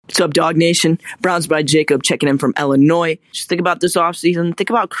up, Dog Nation? Browns by Jacob checking in from Illinois. Just think about this offseason. Think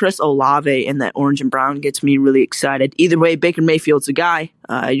about Chris Olave and that orange and brown gets me really excited. Either way, Baker Mayfield's the guy.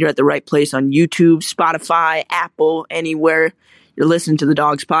 You're at the right place on YouTube, Spotify, Apple, anywhere you're listening to the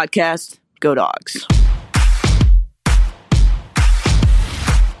Dawgs podcast. Go Dawgs.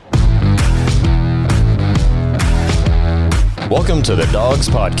 Welcome to the Dawgs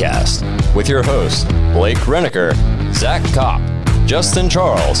Podcast with your hosts, Blake Reneker, Zach Kopp, Justin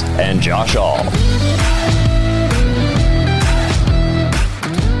Charles, and Josh All.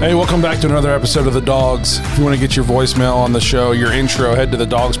 Hey, welcome back to another episode of The Dawgs. If you want to get your voicemail on the show, your intro, head to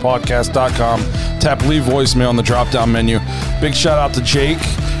thedawgspodcast.com. Tap leave voicemail in the drop-down menu. Big shout out to Jake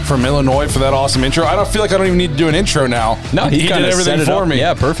from Illinois for that awesome intro. I don't feel like I don't even need to do an intro now. No, he did everything for me.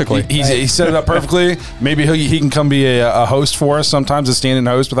 Yeah, perfectly. He set it up perfectly. Maybe he can come be a host for us sometimes, a stand-in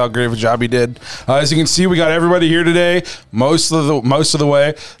host with how great of a job he did. As you can see, we got everybody here today, most of the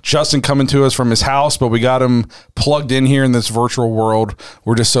way. Justin coming to us from his house, but we got him plugged in here in this virtual world.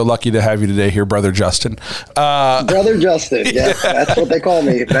 We're just so lucky to have you today here, Brother Justin. Brother Justin, yeah, that's what they call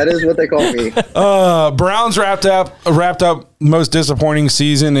me. That is what they call me. Browns wrapped up most disappointing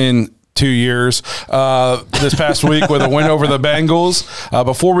season in 2 years this past week with a win over the Bengals.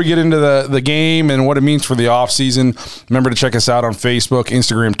 Before we get into the game and what it means for the offseason, remember to check us out on Facebook,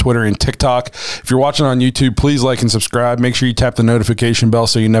 Instagram, Twitter, and TikTok. If you're watching on YouTube, please like and subscribe. Make sure you tap the notification bell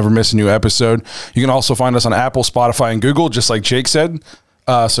so you never miss a new episode. You can also find us on Apple, Spotify, and Google, just like Jake said.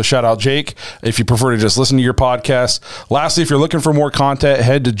 So shout out Jake if you prefer to just listen to your podcast. Lastly, if you're looking for more content,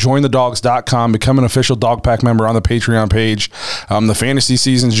 head to jointhedawgs.com, become an official Dog Pack member on the Patreon page. The fantasy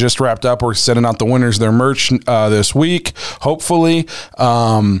season's just wrapped up. We're sending out the winners their merch this week, hopefully.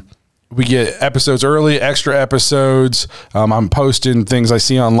 We get episodes early, extra episodes. I'm posting things I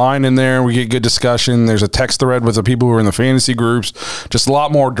see online in there. We get good discussion. There's a text thread with the people who are in the fantasy groups. Just a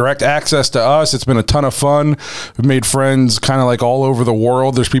lot more direct access to us. It's been a ton of fun. We've made friends kind of like all over the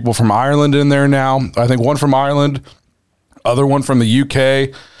world. There's people from Ireland in there now. I think one from Ireland, other one from the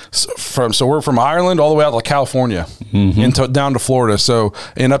UK. So we're from Ireland all the way out to California, down to Florida,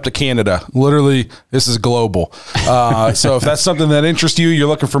 and up to Canada. Literally, this is global. So if that's something that interests you, you're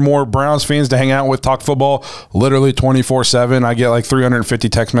looking for more Browns fans to hang out with, talk football, literally 24/7. I get like 350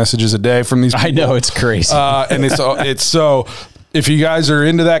 text messages a day from these people. I know, it's crazy. And it's so... If you guys are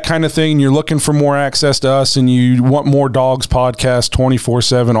into that kind of thing and you're looking for more access to us and you want more Dawgs podcast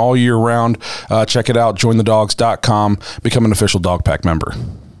 24/7 all year round, check it out, jointhedawgs.com, become an official Dog Pack member.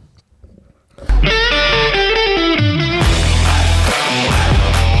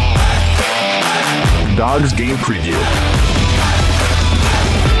 Dawgs game preview.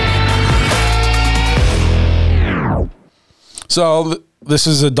 So this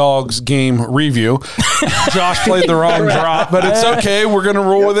is a Dawgs game review. Josh played the wrong drop, but it's okay. We're going to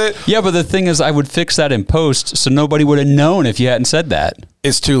roll with it. Yeah, but the thing is, I would fix that in post so nobody would have known if you hadn't said that.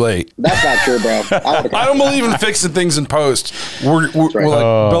 It's too late. That's not true, bro. I don't believe in fixing things in post. We're like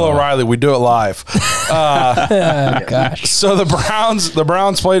Bill O'Reilly. We do it live. Gosh. So the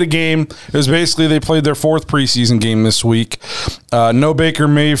Browns played a game. It was basically they played their fourth preseason game this week. No Baker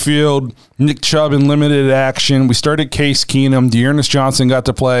Mayfield, Nick Chubb in limited action. We started Case Keenum. Dearness Johnson got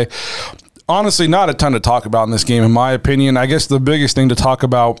to play. Honestly, not a ton to talk about in this game, in my opinion. I guess the biggest thing to talk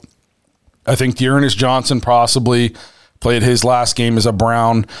about, I think Dearness Johnson possibly played his last game as a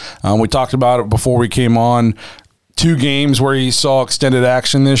Brown. We talked about it before we came on. 2 games where he saw extended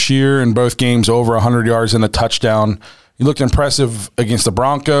action this year, and both games over 100 yards and a touchdown. He looked impressive against the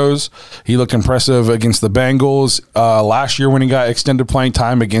Broncos. He looked impressive against the Bengals. Last year when he got extended playing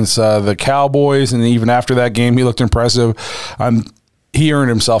time against the Cowboys, and even after that game, he looked impressive. He earned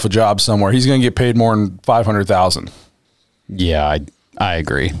himself a job somewhere. He's going to get paid more than $500,000. Yeah, I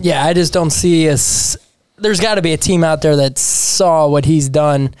agree. Yeah, I just don't see us. There's got to be a team out there that saw what he's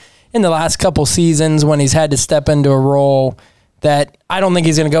done in the last couple seasons when he's had to step into a role that I don't think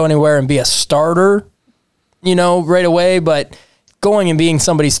he's going to go anywhere and be a starter, right away, but going and being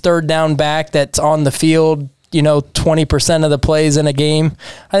somebody's third down back that's on the field, 20% of the plays in a game,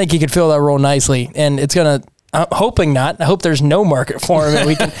 I think he could fill that role nicely. And it's going to, I'm hoping not. I hope there's no market for him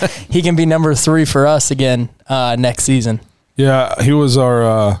and he can be number 3 for us again next season. Yeah, he was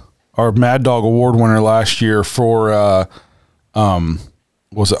our Mad Dog Award winner last year for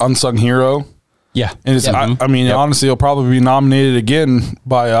was it Unsung Hero? Yeah. And it's, honestly, he'll probably be nominated again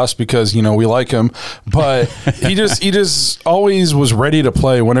by us because, we like him. But he just always was ready to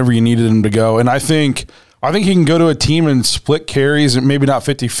play whenever you needed him to go. And I think I think he can go to a team and split carries, and maybe not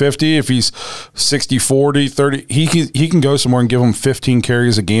 50-50. If he's 60-40, 30, he can go somewhere and give them 15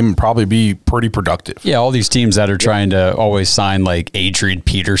 carries a game and probably be pretty productive. Yeah, all these teams that are trying to always sign like Adrian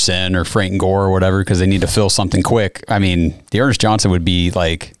Peterson or Frank Gore or whatever because they need to fill something quick. I mean, Dearness Johnson would be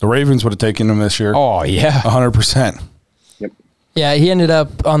like... The Ravens would have taken him this year. Oh, yeah. 100%. Yep. Yeah, he ended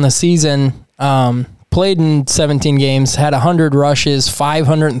up on the season... played in 17 games, had 100 rushes,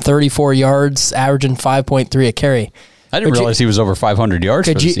 534 yards, averaging 5.3 a carry. I didn't realize he was over 500 yards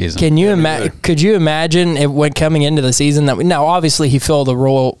for the season. Could you imagine if when coming into the season that now obviously he filled the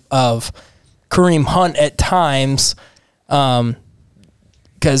role of Kareem Hunt at times, because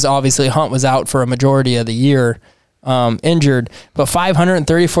obviously Hunt was out for a majority of the year, injured. But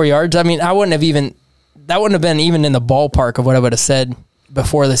 534 yards. I mean, that wouldn't have been even in the ballpark of what I would have said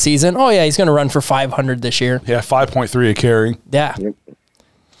before the season. Oh yeah, he's going to run for 500 this year. Yeah, 5.3 a carry. Yeah.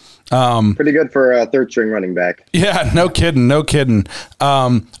 Yep. Pretty good for a third string running back. Yeah, no kidding.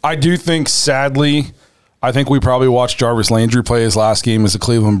 I do think, sadly, I think we probably watched Jarvis Landry play his last game as a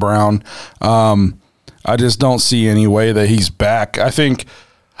Cleveland Brown. I just don't see any way that he's back. I think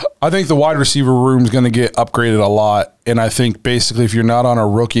the wide receiver room is going to get upgraded a lot, and I think basically if you're not on a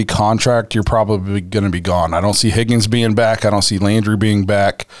rookie contract, you're probably going to be gone. I don't see Higgins being back. I don't see Landry being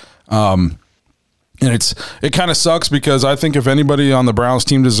back. And it kind of sucks because I think if anybody on the Browns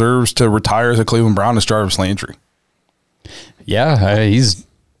team deserves to retire as a Cleveland Brown, it's Jarvis Landry. Yeah, he's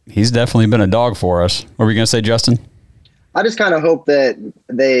definitely been a dog for us. What were you going to say, Justin? I just kind of hope that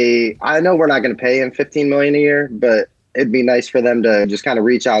I know we're not going to pay him $15 million a year, but it'd be nice for them to just kind of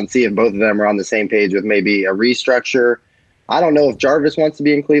reach out and see if both of them are on the same page with maybe a restructure. I don't know if Jarvis wants to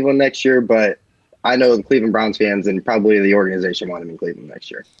be in Cleveland next year, but I know the Cleveland Browns fans and probably the organization want him in Cleveland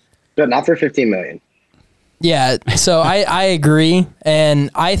next year, but not for $15 million. Yeah, so I agree, and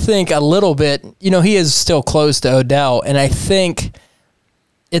I think a little bit, he is still close to Odell, and I think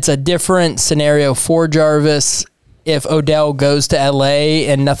it's a different scenario for Jarvis if Odell goes to L.A.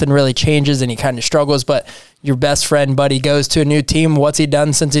 and nothing really changes and he kind of struggles, but your best friend, buddy, goes to a new team. What's he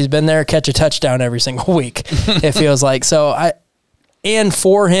done since he's been there? Catch a touchdown every single week, it feels like. And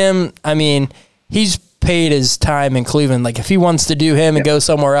for him, I mean, he's paid his time in Cleveland. Like, if he wants to do him and go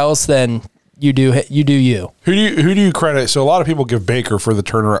somewhere else, then you do you. Who do you credit? So a lot of people give Baker for the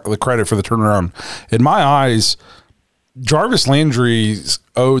credit for the turnaround. In my eyes, Jarvis Landry's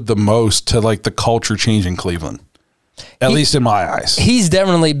owed the most to like the culture change in Cleveland. At least in my eyes. He's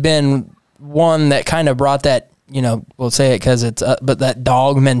definitely been one that kind of brought that, we'll say it because it's but that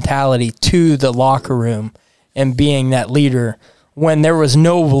dog mentality to the locker room and being that leader when there was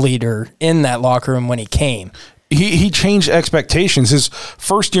no leader in that locker room when he came. He changed expectations. His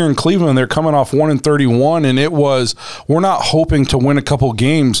first year in Cleveland, they're coming off 1-31, and it was, we're not hoping to win a couple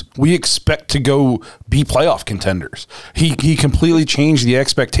games. We expect to go be playoff contenders. He completely changed the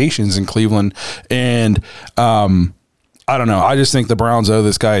expectations in Cleveland, and I don't know. I just think the Browns owe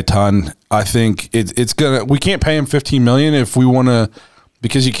this guy a ton. I think it's gonna. We can't pay him $15 million if we want to,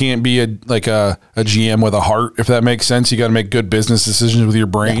 because you can't be a GM with a heart. If that makes sense, you got to make good business decisions with your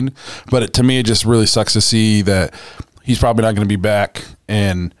brain. Yeah. But to me, it just really sucks to see that he's probably not going to be back.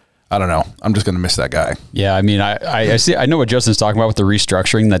 And I don't know. I'm just going to miss that guy. Yeah, I mean, I see. I know what Justin's talking about with the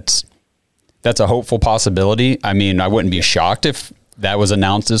restructuring. That's a hopeful possibility. I mean, I wouldn't be shocked if that was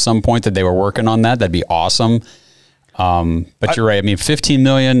announced at some point that they were working on that. That'd be awesome. But you're right. I mean, $15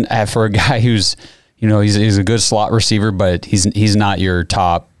 million for a guy who's, he's a good slot receiver, but he's not your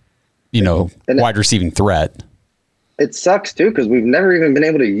top, wide receiving threat. It sucks too, because we've never even been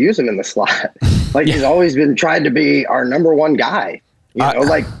able to use him in the slot. He's always been tried to be our number one guy.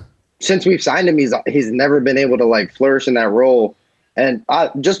 Since we've signed him, he's never been able to flourish in that role. And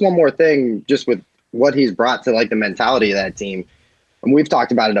just one more thing, just with what he's brought to the mentality of that team. And we've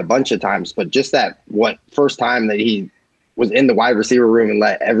talked about it a bunch of times, but just first time that he was in the wide receiver room and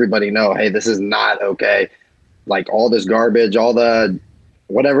let everybody know, hey, this is not okay. All this garbage, all the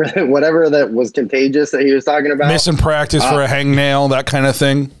whatever that was contagious that he was talking about. Missing practice for a hangnail, that kind of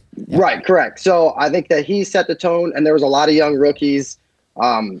thing. Right, correct. So I think that he set the tone, and there was a lot of young rookies,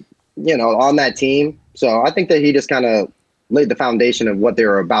 on that team. So I think that he just kind of laid the foundation of what they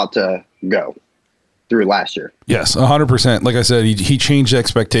were about to go through last year. Yes, 100%. Like I said, he changed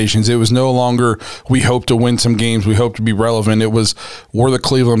expectations. It was no longer, we hope to win some games, we hope to be relevant. It was, we're the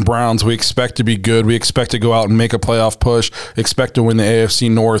Cleveland Browns, we expect to be good, we expect to go out and make a playoff push, expect to win the AFC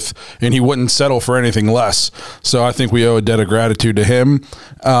North, and he wouldn't settle for anything less. So I think we owe a debt of gratitude to him.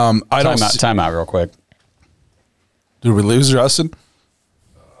 Time out real quick. Did we lose Justin?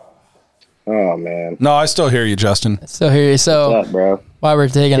 Oh man. No, I still hear you, Justin. So here, so What's up, bro? while we're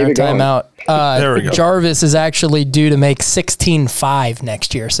taking Keep our it going. time out, There we go. Jarvis is actually due to make 16.5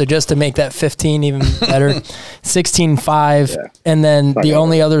 next year. So just to make that 15 even better, 16.5, Yeah. and then Not the gonna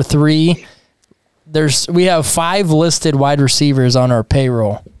only other three. We have 5 listed wide receivers on our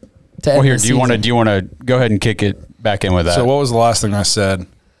payroll. Well, here, do you want to go ahead and kick it back in with that? So what was the last thing I said?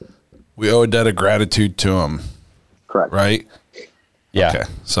 We owe a debt of gratitude to him, Correct. right? yeah. Okay.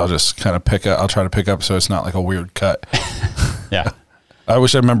 So I'll just kind of I'll try to pick up so it's not like a weird cut. Yeah. I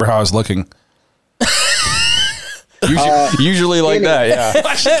wish I remember how I was looking. Usually like that, yeah.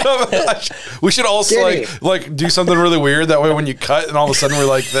 We should also Skinny. like do something really weird. That way when you cut and all of a sudden we're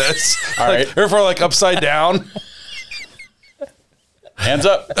like this. All right. Or if we're like upside down. Hands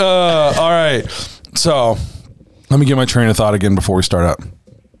up. All right. So let me get my train of thought again before we start up.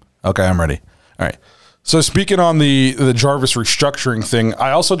 Okay, I'm ready. All right. So speaking on the Jarvis restructuring thing,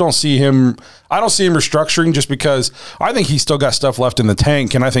 I also don't see him. I don't see him restructuring just because I think he's still got stuff left in the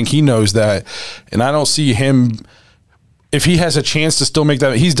tank, and I think he knows that. And I don't see him. If he has a chance to still make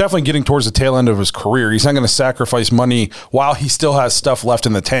that, he's definitely getting towards the tail end of his career. He's not going to sacrifice money while he still has stuff left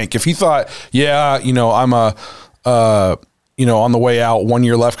in the tank. If he thought, I'm on the way out, 1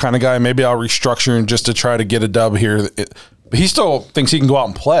 year left kind of guy, maybe I'll restructure him just to try to get a dub here. But he still thinks he can go out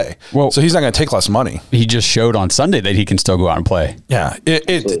and play. Well, so he's not going to take less money. He just showed on Sunday that he can still go out and play. Yeah.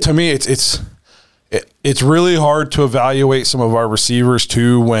 To me, it's really hard to evaluate some of our receivers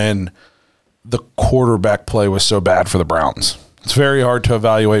too when the quarterback play was so bad for the Browns. It's very hard to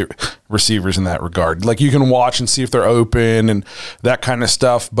evaluate receivers in that regard. Like you can watch and see if they're open and that kind of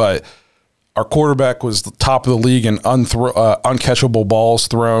stuff, but our quarterback was the top of the league in uncatchable balls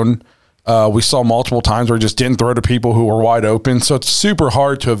thrown. We saw multiple times where he just didn't throw to people who were wide open. So it's super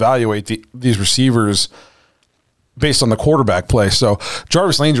hard to evaluate these receivers based on the quarterback play. So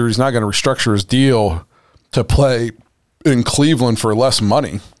Jarvis Landry is not going to restructure his deal to play in Cleveland for less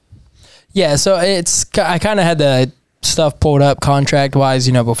money. Yeah, so I kind of had the stuff pulled up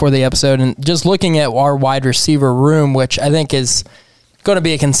contract-wise, before the episode, and just looking at our wide receiver room, which I think is going to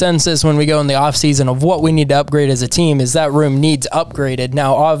be a consensus when we go in the offseason of what we need to upgrade as a team, is that room needs upgraded.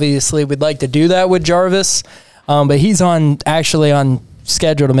 Now, obviously, we'd like to do that with Jarvis, but he's actually on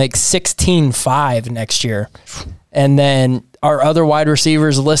schedule to make 16.5 next year. And then our other wide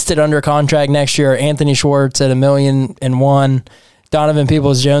receivers listed under contract next year are Anthony Schwartz at $1,000,001, Donovan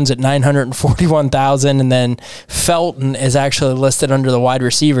Peoples-Jones at $941,000, and then Felton is actually listed under the wide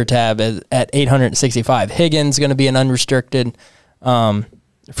receiver tab at $865,000. Higgins going to be an unrestricted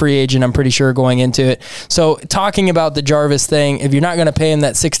free agent, I'm pretty sure, going into it. So talking about the Jarvis thing, if you're not going to pay him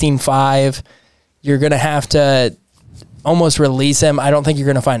that 16.5, you're going to have to almost release him. I don't think you're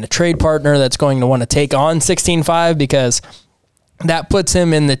going to find a trade partner that's going to want to take on 16.5 because that puts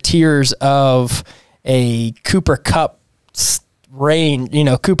him in the tiers of a Cooper Kupp range.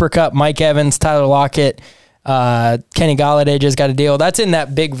 Cooper Kupp, Mike Evans, Tyler Lockett, Kenny Golladay just got a deal. That's in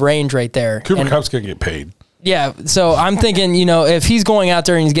that big range right there. Cooper Kupp's going to get paid. Yeah, so I'm thinking, if he's going out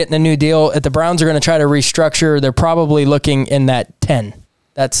there and he's getting a new deal, if the Browns are going to try to restructure, they're probably looking in that 10.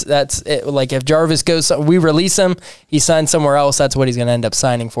 That's it. Like if Jarvis goes, we release him, he signs somewhere else, that's what he's going to end up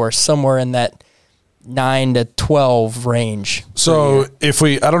signing for, somewhere in that 9 to 12 range. So I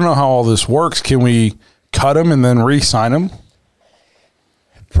don't know how all this works, can we cut him and then re-sign him?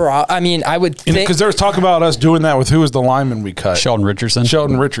 I would think, because there was talk about us doing that with who was the lineman we cut? Sheldon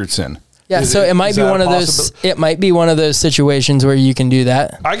Richardson. Yeah, it might be one of those. It might be one of those situations where you can do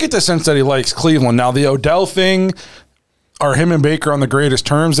that. I get the sense that he likes Cleveland. Now the Odell thing, are him and Baker on the greatest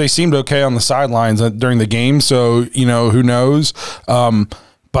terms? They seemed okay on the sidelines during the game, so who knows.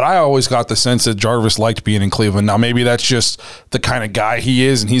 But I always got the sense that Jarvis liked being in Cleveland. Now maybe that's just the kind of guy he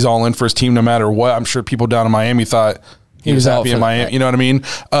is, and he's all in for his team no matter what. I'm sure people down in Miami thought he was happy in Miami. You know what I mean?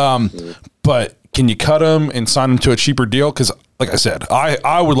 But can you cut him and sign him to a cheaper deal? Because like I said,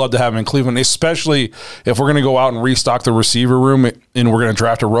 I would love to have him in Cleveland, especially if we're going to go out and restock the receiver room and we're going to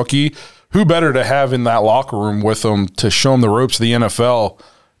draft a rookie. Who better to have in that locker room with him to show him the ropes of the NFL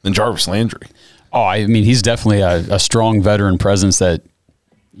than Jarvis Landry? Oh, I mean, he's definitely a strong veteran presence that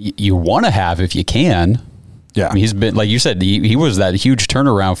you want to have if you can. Yeah. I mean, he's been, like you said, he was that huge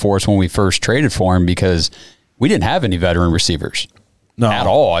turnaround for us when we first traded for him because we didn't have any veteran receivers. No. At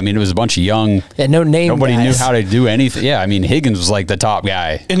all. I mean, it was a bunch of young. Yeah, no name. Nobody guys. knew how to do anything. Yeah, I mean, Higgins was like the top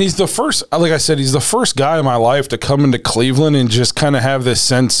guy. And he's the first, like I said, he's the first guy in my life to come into Cleveland and just kind of have this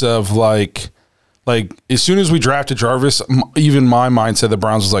sense of like as soon as we drafted Jarvis, even my mind said the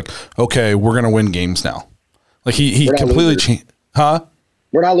Browns was like, okay, we're going to win games now. Like he completely changed. Huh?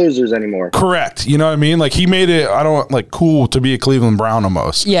 We're not losers anymore. Correct. You know what I mean? Like, he made it, cool to be a Cleveland Brown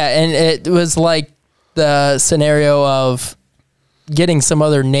almost. Yeah, and it was like the scenario of getting some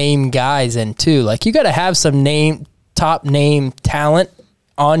other name guys in too. Like, you got to have some top name talent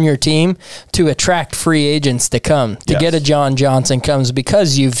on your team to attract free agents to come. To get a John Johnson comes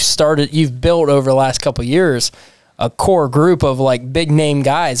because you've built over the last couple of years a core group of like big name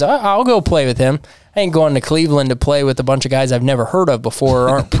guys. I'll go play with him. I ain't going to Cleveland to play with a bunch of guys I've never heard of before or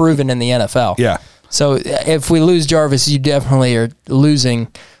aren't proven in the NFL. Yeah. So if we lose Jarvis, you definitely are losing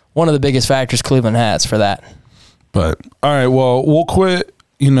one of the biggest factors Cleveland has for that. But all right, well, we'll quit,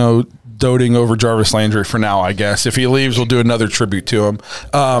 doting over Jarvis Landry for now, I guess. If he leaves, we'll do another tribute to him.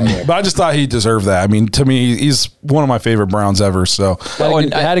 But I just thought he deserved that. I mean, to me, he's one of my favorite Browns ever. So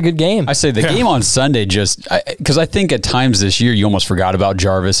had a good game. I say the game on Sunday because I think at times this year you almost forgot about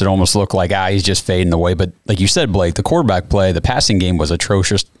Jarvis. It almost looked like he's just fading away. But like you said, Blake, the quarterback play, the passing game was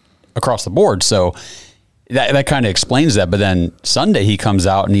atrocious across the board. So that kind of explains that. But then Sunday he comes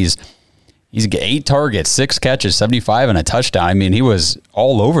out and he's 8 targets, 6 catches, 75 and a touchdown. I mean, he was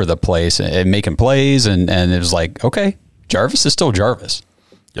all over the place and making plays, and it was like, okay, Jarvis is still Jarvis.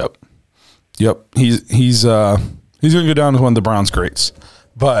 Yep. He's going to go down as one of the Browns' greats.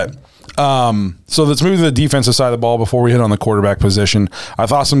 But so let's move to the defensive side of the ball before we hit on the quarterback position. I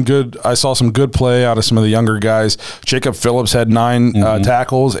saw some good play out of some of the younger guys. Jacob Phillips had 9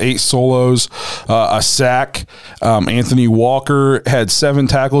 tackles, 8 solos, a sack. Anthony Walker had 7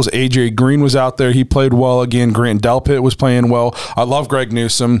 tackles. AJ Green was out there. He played well again. Grant Delpit was playing well. I love Greg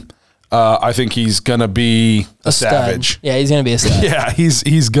Newsome. I think he's gonna be a savage. Yeah, he's gonna be a stud. Yeah,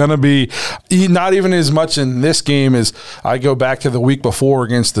 he's gonna be not even as much in this game as I go back to the week before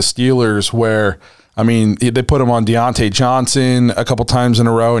against the Steelers, where I mean they put him on Deontay Johnson a couple times in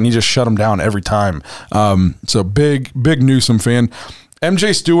a row, and he just shut him down every time. So big Newsome fan.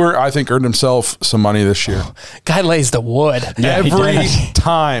 MJ Stewart, I think, earned himself some money this year. Guy lays the wood every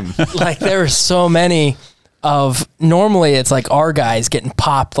time. Like there are so many. Normally it's like our guys getting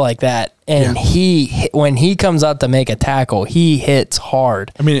popped like that, and when he comes out to make a tackle, he hits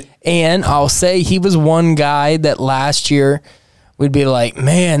hard. I mean, and I'll say he was one guy that last year we'd be like,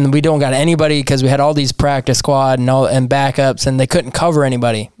 man, we don't got anybody because we had all these practice squad and backups, and they couldn't cover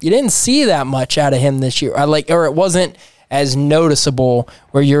anybody. You didn't see that much out of him this year. Or it wasn't as noticeable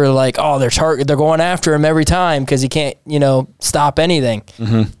where you're like, oh, they're going after him every time because he can't, stop anything.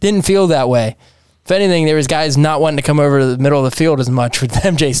 Didn't feel that way. If anything, there was guys not wanting to come over to the middle of the field as much with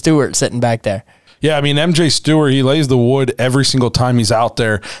MJ Stewart sitting back there. Yeah, I mean, MJ Stewart, he lays the wood every single time he's out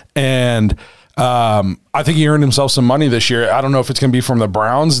there. And I think he earned himself some money this year. I don't know if it's going to be from the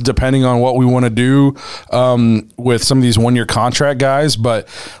Browns, depending on what we want to do with some of these one-year contract guys. But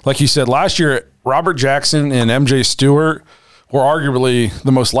like you said, last year, Robert Jackson and MJ Stewart were arguably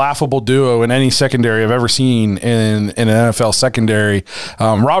the most laughable duo in any secondary I've ever seen in an NFL secondary.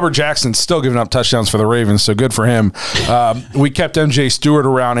 Robert Jackson's still giving up touchdowns for the Ravens, so good for him. We kept MJ Stewart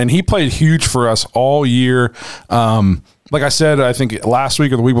around, and he played huge for us all year. Like I said, I think last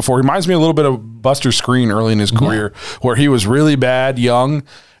week or the week before, he reminds me a little bit of Buster Screen early in his career, where he was really bad young,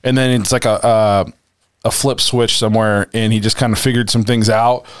 and then it's like a flip switch somewhere, and he just kind of figured some things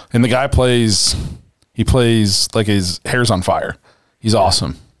out. And the guy plays like his hair's on fire. He's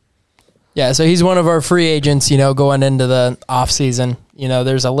awesome. Yeah, so he's one of our free agents, going into the offseason.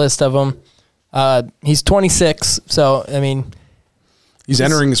 There's a list of them. He's 26, so, I mean... He's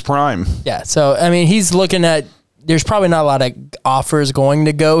entering his prime. Yeah, so, I mean, he's looking at... There's probably not a lot of offers going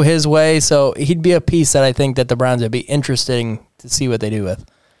to go his way, so he'd be a piece that I think that the Browns would be interesting to see what they do with.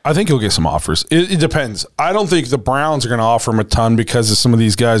 I think he'll get some offers. It depends. I don't think the Browns are going to offer him a ton because of some of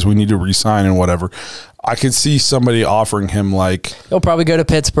these guys we need to re-sign and whatever. I could see somebody offering him like... He'll probably go to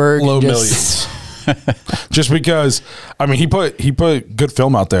Pittsburgh. Low millions. Just because, I mean, he put good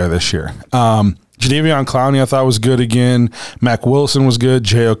film out there this year. Jadeveon Clowney I thought was good again. Mac Wilson was good.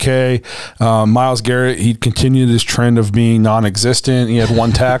 JOK. Myles Garrett, he continued his trend of being non-existent. He had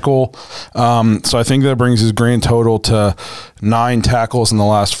 1 tackle. So I think that brings his grand total to 9 tackles in the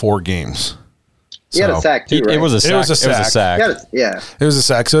last 4 games. He had a sack too, right? It was a sack. It was a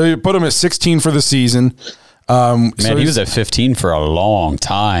sack. So you put him at 16 for the season. He was at 15 for a long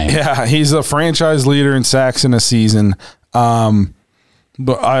time. Yeah, he's a franchise leader in sacks in a season.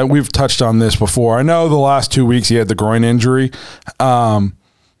 But we've touched on this before. I know the last 2 weeks he had the groin injury, but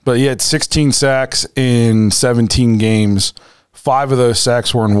he had 16 sacks in 17 games. 5 of those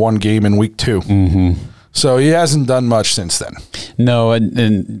sacks were in 1 game in week 2. Mm-hmm. So he hasn't done much since then. No,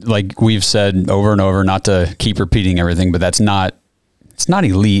 and like we've said over and over, not to keep repeating everything, but it's not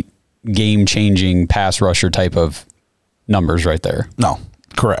elite, game-changing pass rusher type of numbers right there. No.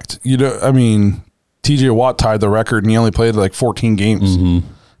 Correct. I mean, TJ Watt tied the record, and he only played like 14 games.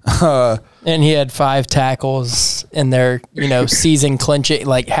 And he had 5 tackles in their, season clinching,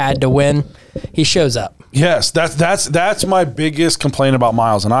 like had to win. He shows up. Yes, that's my biggest complaint about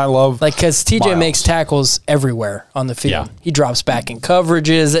Miles, and I love because TJ Miles. makes tackles everywhere on the field. Yeah. He drops back in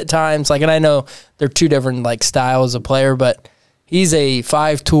coverages at times. And I know they're 2 different styles of player, but he's a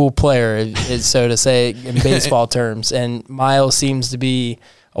 5-tool player, is so to say in baseball terms. And Miles seems to be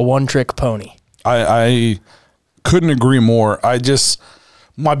a one-trick pony. I couldn't agree more.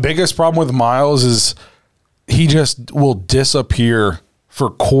 My biggest problem with Miles is he just will disappear for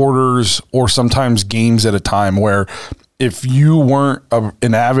quarters or sometimes games at a time, where if you weren't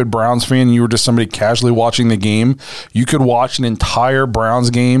an avid Browns fan, you were just somebody casually watching the game, you could watch an entire Browns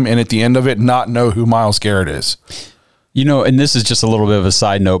game and at the end of it not know who Myles Garrett is. And this is just a little bit of a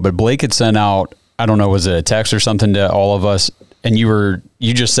side note, but Blake had sent out, I don't know, was it a text or something to all of us? And you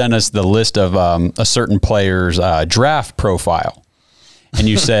just sent us the list of a certain player's draft profile. And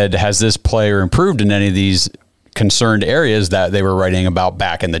you said, has this player improved in any of these concerned areas that they were writing about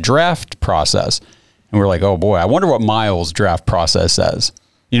back in the draft process? And we're like, oh boy, I wonder what Miles' draft process says.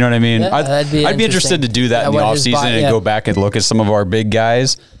 You know what I mean? Yeah, I'd be interested to do that in the offseason and go back and look at some of our big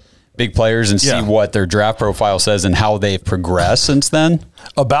guys, big players, and see what their draft profile says and how they've progressed since then.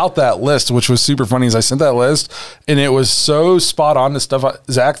 About that list, which was super funny, is I sent that list and it was so spot on to stuff.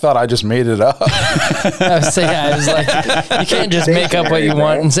 Zach thought I just made it up. I was like, you can't just make up what you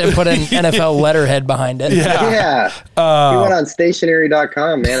want and put an NFL letterhead behind it. Yeah. He went on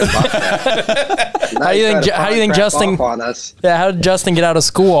stationery.com, man, and bought that. How do you think Justin on us? Yeah, how did Justin get out of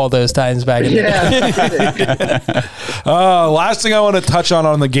school all those times back in the day? Last thing I want to touch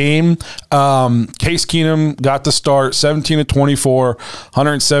on the game, Case Keenum got the start, 17 of 24,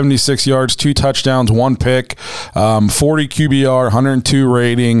 176 yards, 2 touchdowns, 1 pick, 40 QBR, 102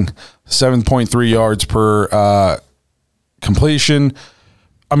 rating, 7.3 yards per completion.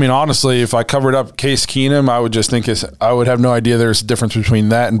 I mean, honestly, if I covered up Case Keenum, I would just think I would have no idea there's a difference between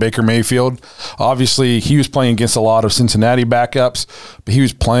that and Baker Mayfield. Obviously, he was playing against a lot of Cincinnati backups, but he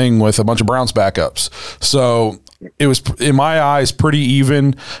was playing with a bunch of Browns backups. So it was, in my eyes, pretty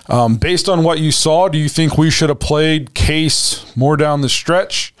even. Based on what you saw, do you think we should have played Case more down the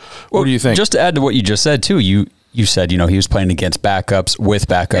stretch? What do you think? Just to add to what you just said, too, you said, he was playing against backups with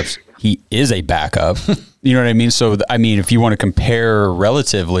backups. He is a backup. You know what I mean? So, if you want to compare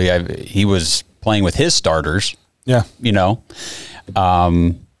relatively, he was playing with his starters. Yeah.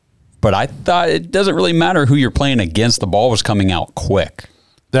 But I thought it doesn't really matter who you're playing against. The ball was coming out quick.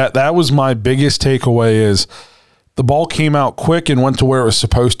 That was my biggest takeaway is the ball came out quick and went to where it was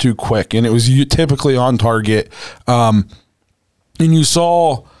supposed to quick, and it was typically on target. And you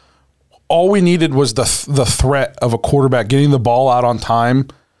saw all we needed was the threat of a quarterback getting the ball out on time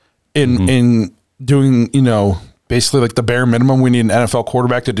in doing, basically like the bare minimum we need an NFL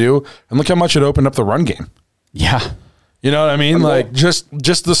quarterback to do. And look how much it opened up the run game. Yeah. You know what I mean? Like just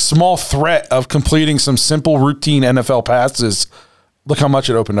the small threat of completing some simple routine NFL passes. Look how much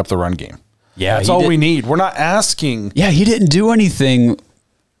it opened up the run game. Yeah. That's all we need. We're not asking. Yeah. He didn't do anything,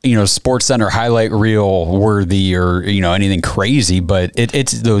 Sports Center highlight reel worthy or, anything crazy, but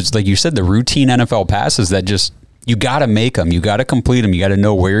it's those, like you said, the routine NFL passes that just, you got to make them. You got to complete them. You got to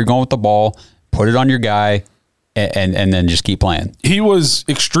know where you're going with the ball, put it on your guy, and then just keep playing. He was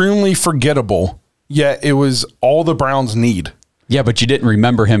extremely forgettable, yet it was all the Browns need. Yeah, but you didn't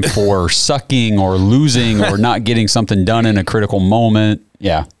remember him for sucking or losing or not getting something done in a critical moment.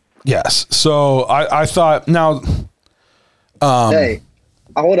 Yeah. Yes. So I thought now. Hey,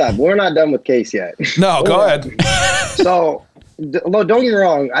 hold up. We're not done with Case yet. No, go ahead. So, don't get me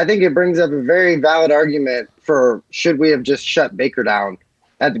wrong. I think it brings up a very valid argument for should we have just shut Baker down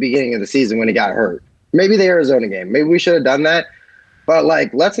at the beginning of the season when he got hurt. Maybe the Arizona game. Maybe we should have done that. But,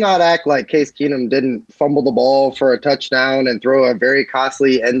 let's not act like Case Keenum didn't fumble the ball for a touchdown and throw a very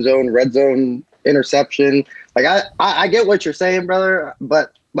costly end zone, red zone interception. I get what you're saying, brother,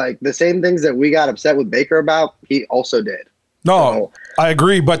 but, the same things that we got upset with Baker about, he also did. No, I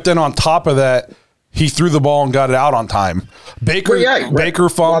agree. But then on top of that, he threw the ball and got it out on time. Baker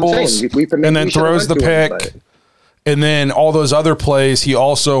fumbles and then throws the pick. And then all those other plays, he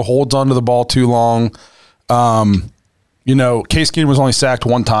also holds onto the ball too long. Case Keenum was only sacked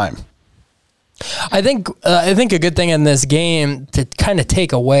 1 time. I think a good thing in this game to kind of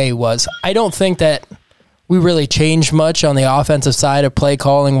take away was I don't think that we really changed much on the offensive side of play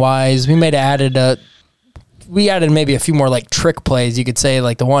calling wise. We added maybe a few more trick plays, you could say,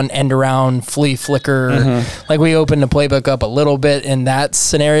 like the one end around flea flicker. Mm-hmm. We opened the playbook up a little bit in that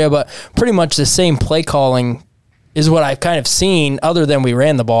scenario, but pretty much the same play calling is what I've kind of seen, other than we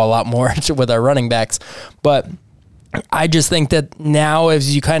ran the ball a lot more with our running backs. But I just think that now,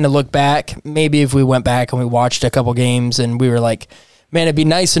 as you kind of look back, maybe if we went back and we watched a couple games and we were like, man, it'd be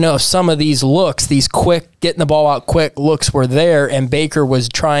nice to know if some of these looks, these quick, getting the ball out quick looks were there, and Baker was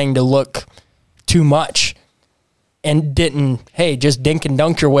trying to look too much and didn't, hey, just dink and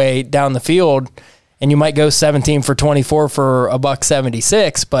dunk your way down the field, and you might go 17 for 24 for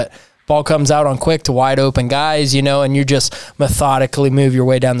 $176, but ball comes out on quick to wide open guys, and you just methodically move your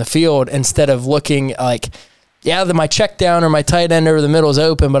way down the field instead of looking like, yeah, my check down or my tight end over the middle is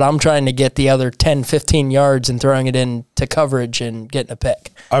open, but I'm trying to get the other 10, 15 yards and throwing it into coverage and getting a pick.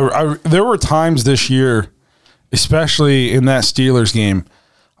 There were times this year, especially in that Steelers game,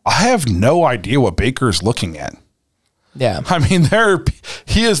 I have no idea what Baker's looking at. Yeah. I mean,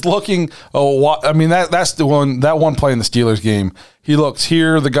 he is looking. That's the one. That one play in the Steelers game. He looks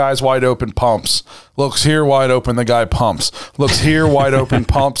here, the guy's wide open, pumps. Looks here, wide open, the guy pumps. Looks here, wide open,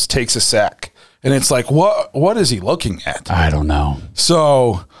 pumps, takes a sack. And it's like, what is he looking at? I don't know.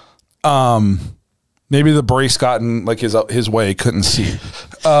 So, maybe the brace got in like his way, couldn't see.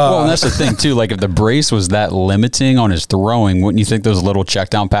 Well, and that's the thing too. Like if the brace was that limiting on his throwing, wouldn't you think those little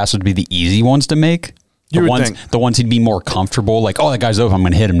check down passes would be the easy ones to make? You would think. The ones he'd be more comfortable, like, oh, that guy's open, I'm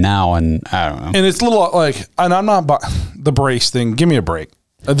going to hit him now, and I don't know. And it's a little like, and I'm not the brace thing. Give me a break.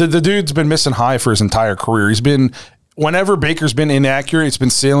 The dude's been missing high for his entire career. He's been. Whenever Baker's been inaccurate, it's been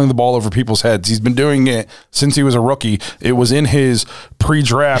sailing the ball over people's heads. He's been doing it since he was a rookie. It was in his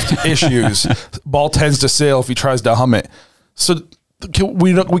pre-draft issues. Ball tends to sail if he tries to hum it. So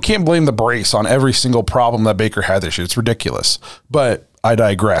we can't blame the brace on every single problem that Baker had this year. It's ridiculous. But I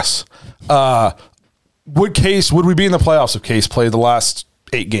digress. Would we be in the playoffs if Case played the last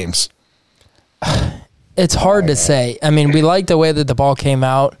 8 games? It's hard to say. I mean, we like the way that the ball came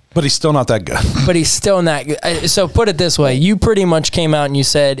out. But he's still not that good. But he's still not good. So put it this way. You pretty much came out and you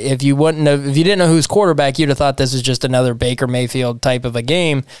said if you didn't know who's quarterback, you'd have thought this was just another Baker Mayfield type of a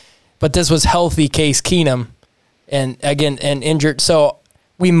game. But this was healthy Case Keenum and injured. So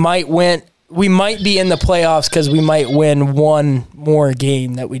we might win. We might be in the playoffs because we might win one more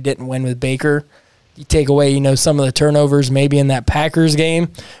game that we didn't win with Baker. You take away, some of the turnovers, maybe in that Packers game.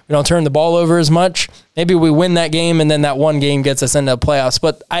 We don't turn the ball over as much. Maybe we win that game, and then that one game gets us into the playoffs.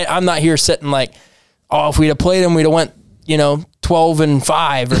 But I'm not here sitting like, oh, if we'd have played them, we'd have went,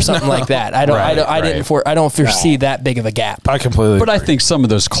 12-5 or something like that. I don't foresee that big of a gap. I completely But agree. I think some of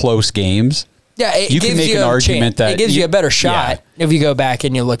those close games, yeah, you can make an argument that it gives you a better shot if you go back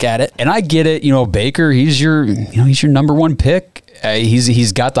and you look at it. And I get it, Baker, he's your number one pick.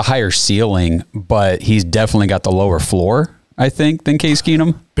 He's got the higher ceiling, but he's definitely got the lower floor, I think, than Case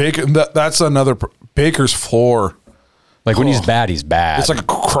Keenum. Baker, that's another Baker's floor. Like when he's bad, he's bad. It's like a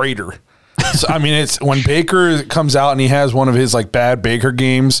crater. So, I mean, it's when Baker comes out and he has one of his like bad Baker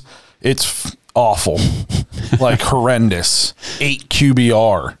games, it's awful, like horrendous. 8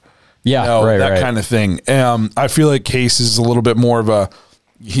 QBR. Yeah, that kind of thing. I feel like Case is a little bit more of a.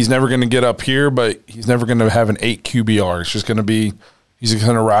 He's never going to get up here, but he's never going to have an 8 QBR. It's just going to be, he's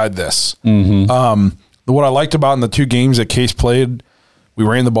going to ride this. Mm-hmm. What I liked about in the 2 games that Case played, we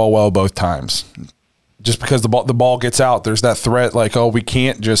ran the ball well both times. Just because the ball gets out, there's that threat like, oh, we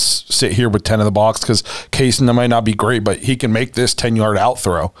can't just sit here with 10 in the box because Case might not be great, but he can make this 10-yard out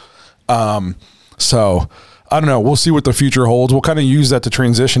throw. So I don't know. We'll see what the future holds. We'll kind of use that to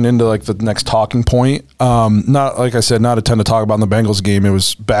transition into like the next talking point. Not like I said, not a ton to talk about in the Bengals game. It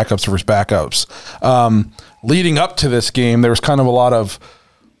was backups versus backups. Leading up to this game, there was kind of a lot of,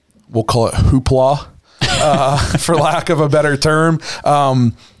 we'll call it hoopla, for lack of a better term.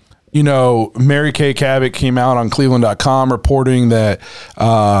 Mary Kay Cabot came out on Cleveland.com reporting that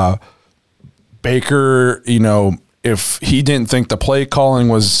Baker, if he didn't think the play calling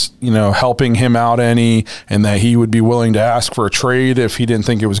was, helping him out any, and that he would be willing to ask for a trade if he didn't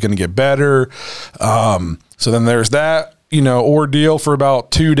think it was going to get better. So then there's that, ordeal for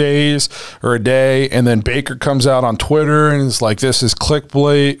about 2 days or a day. And then Baker comes out on Twitter and is like, this is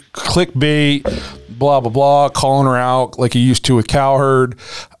clickbait, blah, blah, blah, calling her out like he used to with Cowherd.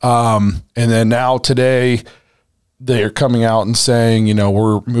 And then now today, they're coming out and saying,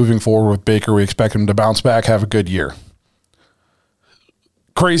 we're moving forward with Baker. We expect him to bounce back, have a good year.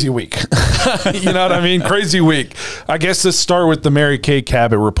 Crazy week. You know what I mean? Crazy week. I guess let's start with the Mary Kay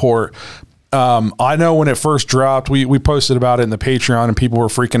Cabot report. I know when it first dropped, we posted about it in the Patreon and people were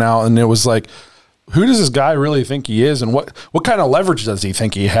freaking out. And it was like, who does this guy really think he is? And what kind of leverage does he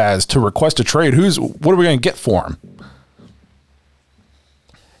think he has to request a trade? What are we going to get for him?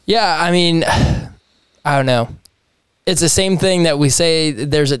 Yeah, I mean, I don't know. It's the same thing that we say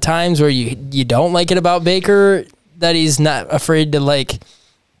there's at times where you don't like it about Baker, that he's not afraid to like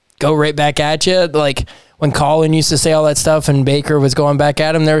go right back at you. Like when Colin used to say all that stuff and Baker was going back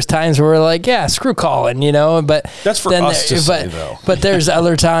at him, there was times where we're like, yeah, screw Colin, you know, but that's for us to say though. But there's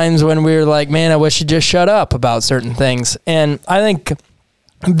other times when we were like, man, I wish you just shut up about certain things. And I think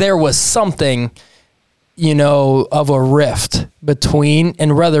there was something, you know, of a rift between,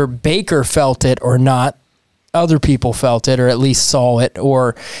 and whether Baker felt it or not, other people felt it or at least saw it,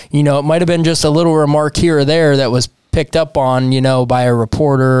 or, you know, it might have been just a little remark here or there that was picked up on, you know, by a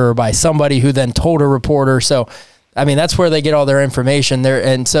reporter or by somebody who then told a reporter. So, I mean, that's where they get all their information there.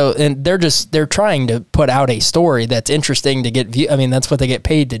 And they're trying to put out a story that's interesting to get view. I mean, that's what they get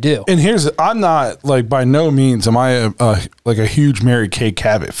paid to do. And I'm not like, by no means am I a huge Mary Kay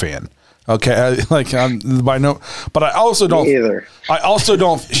Cabot fan. Okay. I'm by no, but I also don't either. I also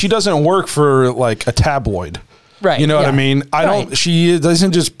don't, she doesn't work for like a tabloid. Right. You know what I mean? She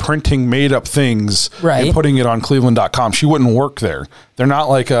isn't just printing made up things and putting it on Cleveland.com. She wouldn't work there. They're not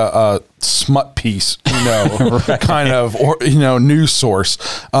like a smut piece, you know, kind of, or, you know, news source.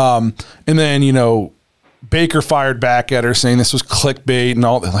 And then, you know, Baker fired back at her saying this was clickbait and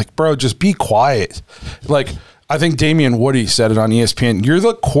all that. Like, bro, just be quiet. Like, I think Damian Woody said it on ESPN. You're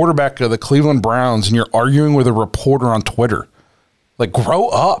the quarterback of the Cleveland Browns and you're arguing with a reporter on Twitter. Like, grow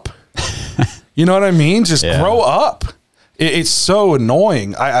up. You know what I mean? Just grow up. It's so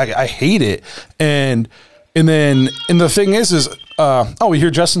annoying. I hate it. And the thing is we hear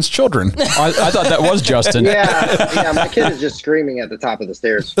Justin's children. I thought that was Justin. Yeah, my kid is just screaming at the top of the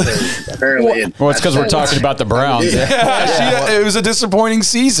stairs. Apparently, it's because we're talking about the Browns. It was a disappointing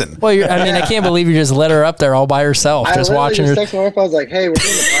season. Well, I can't believe you just let her up there all by herself, just watching her. I texted my wife. I was like, "Hey, we're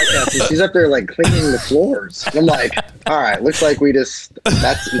doing the podcast," and she's up there like cleaning the floors. And I'm like, "All right, looks like it's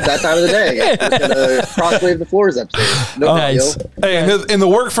that time of the day. We're gonna cross-wave the floors upstairs." No nice. deal. Hey, in the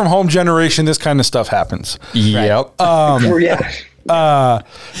work from home generation, this kind of stuff happens. Yep.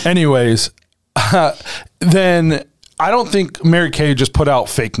 Anyways, then I don't think Mary Kay just put out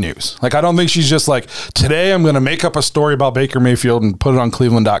fake news. Like, I don't think she's just like, today I'm going to make up a story about Baker Mayfield and put it on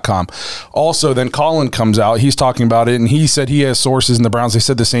Cleveland.com. Also, then Colin comes out. He's talking about it, and he said he has sources in the Browns. They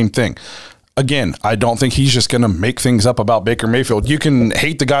said the same thing. Again, I don't think he's just going to make things up about Baker Mayfield. You can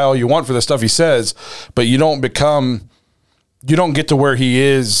hate the guy all you want for the stuff he says, but you don't get to where he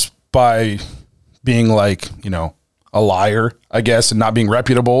is by being like, you know, a liar, I guess, and not being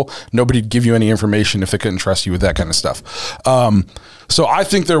reputable. Nobody'd give you any information if they couldn't trust you with that kind of stuff. So I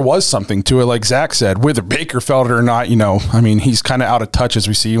think there was something to it, like Zach said, whether Baker felt it or not, you know, I mean, he's kind of out of touch, as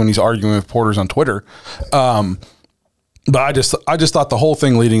we see when he's arguing with reporters on Twitter. But I just thought the whole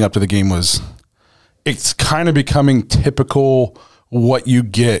thing leading up to the game it's kind of becoming typical what you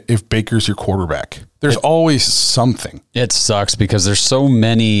get if Baker's your quarterback. There's always something. It sucks because there's so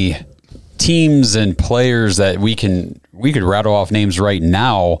many teams and players that we could rattle off names right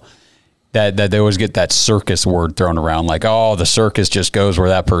now that they always get that circus word thrown around, like, oh, the circus just goes where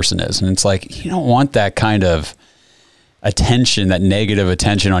that person is. And it's like, you don't want that kind of attention, that negative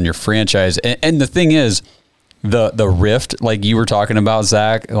attention on your franchise. And the thing is, the rift, like you were talking about,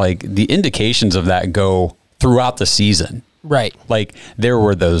 Zach, like the indications of that go throughout the season. Right. Like there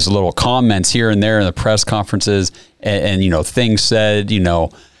were those little comments here and there in the press conferences and you know, things said, you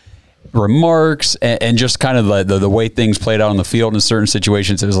know, remarks and just kind of the way things played out on the field in certain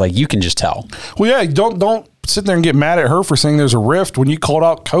situations. It was like, you can just tell. Well, yeah, don't sit there and get mad at her for saying there's a rift when you called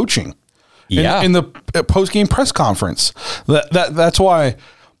out coaching in the post-game press conference. That's why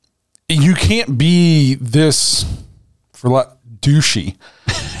you can't be this douchey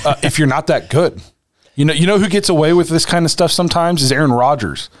if you're not that good. You know who gets away with this kind of stuff sometimes is Aaron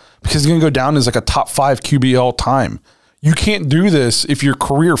Rodgers, because he's going to go down as like a top 5 QB all time. You can't do this if your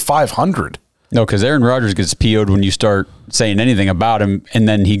career 500. No, because Aaron Rodgers gets PO'd when you start saying anything about him, and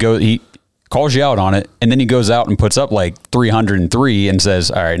then he calls you out on it, and then he goes out and puts up like 303 and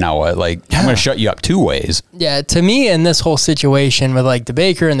says, all right, now what? Like, I'm going to shut you up 2 ways. Yeah, to me, in this whole situation with like the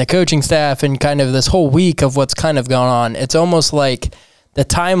Baker and the coaching staff and kind of this whole week of what's kind of gone on, it's almost like the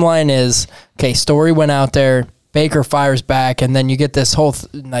timeline is, okay, story went out there, Baker fires back, and then you get this whole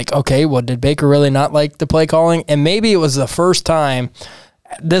like, okay, well, did Baker really not like the play calling? And maybe it was the first time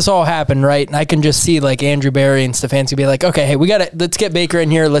this all happened, right? And I can just see like Andrew Barry and Stefanski be like, okay, hey, let's get Baker in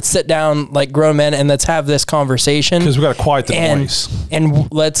here. Let's sit down like grown men and let's have this conversation. Because we got to quiet the noise.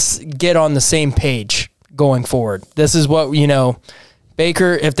 And let's get on the same page going forward. This is what, you know,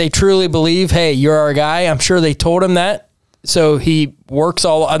 Baker, if they truly believe, hey, you're our guy, I'm sure they told him that. So he works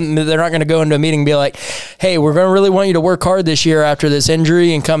they're not going to go into a meeting and be like, hey, we're going to really want you to work hard this year after this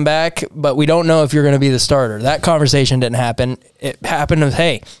injury and come back, but we don't know if you're going to be the starter. That conversation didn't happen. It happened with,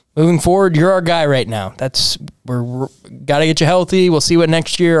 hey, moving forward, you're our guy right now. We're got to get you healthy. We'll see what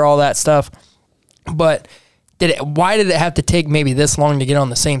next year, all that stuff. But why did it have to take maybe this long to get on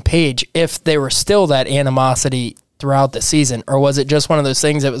the same page if there were still that animosity throughout the season? Or was it just one of those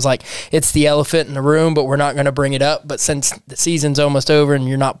things that was like, it's the elephant in the room, but we're not going to bring it up. But since the season's almost over and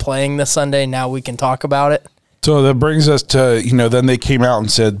you're not playing this Sunday, now we can talk about it? So that brings us to, then they came out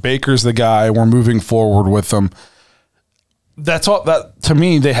and said, Baker's the guy. We're moving forward with him. That's all that to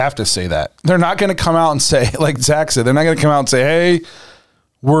me, they have to say that. They're not going to come out and say, like Zach said, they're not going to come out and say, hey,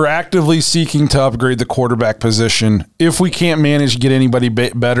 we're actively seeking to upgrade the quarterback position. If we can't manage to get anybody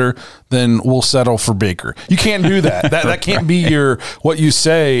better, then we'll settle for Baker. You can't do that. That can't be what you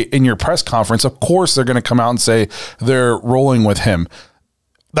say in your press conference. Of course, they're going to come out and say they're rolling with him.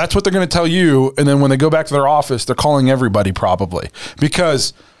 That's what they're going to tell you. And then when they go back to their office, they're calling everybody probably.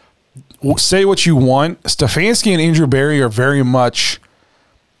 Because say what you want, Stefanski and Andrew Berry are very much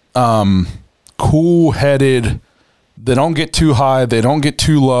cool-headed. They don't get too high. They don't get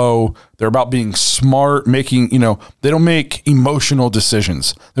too low. They're about being smart, making, they don't make emotional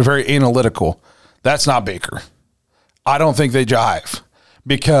decisions. They're very analytical. That's not Baker. I don't think they jive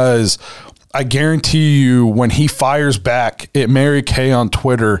because I guarantee you when he fires back at Mary Kay on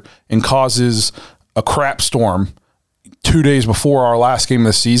Twitter and causes a crap storm 2 days before our last game of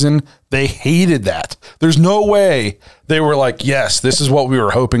the season, they hated that. There's no way they were like, yes, this is what we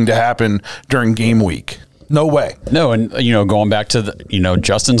were hoping to happen during game week. No way. No, and going back to the,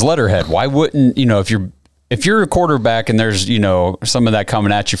 Justin's letterhead, why wouldn't, if you're a quarterback and there's, some of that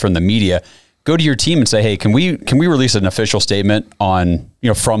coming at you from the media, go to your team and say, hey, can we release an official statement on,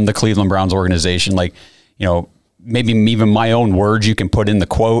 from the Cleveland Browns organization? Like, maybe even my own words you can put in the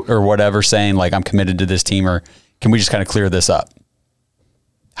quote or whatever saying like, I'm committed to this team, or can we just kind of clear this up?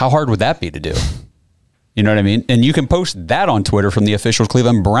 How hard would that be to do? You know what I mean? And you can post that on Twitter from the official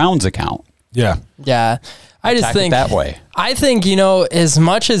Cleveland Browns account. Yeah. Yeah. I just think that way. I think, as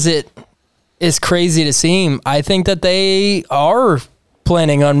much as it is crazy to seem, I think that they are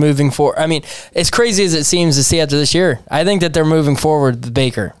planning on moving forward. I mean, as crazy as it seems to see after this year, I think that they're moving forward with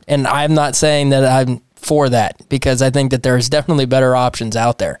Baker. And I'm not saying that I'm for that because I think that there's definitely better options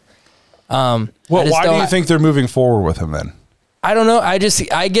out there. Well, why do you think they're moving forward with him then? I don't know.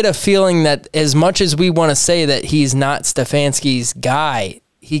 I get a feeling that as much as we want to say that he's not Stefanski's guy,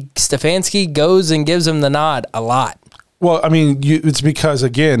 Stefanski goes and gives him the nod a lot. Well, I mean, it's because,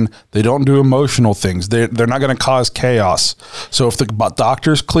 again, they don't do emotional things. They're not going to cause chaos. So if the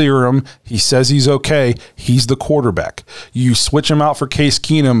doctors clear him, he says he's okay, he's the quarterback. You switch him out for Case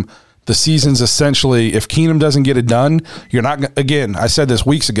Keenum, the season's essentially, if Keenum doesn't get it done, you're not, again, I said this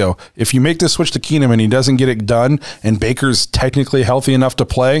weeks ago, if you make the switch to Keenum and he doesn't get it done and Baker's technically healthy enough to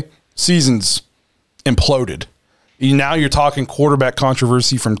play, season's imploded. Now you're talking quarterback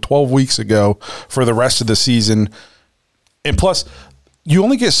controversy from 12 weeks ago for the rest of the season. And plus, you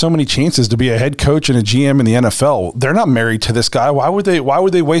only get so many chances to be a head coach and a GM in the NFL. They're not married to this guy. Why would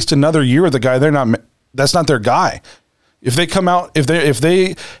they waste another year with the guy that's not their guy? If they come out, if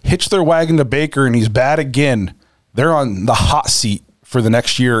they hitch their wagon to Baker and he's bad again, they're on the hot seat for the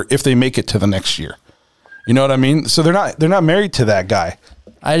next year if they make it to the next year. You know what I mean? So they're not married to that guy.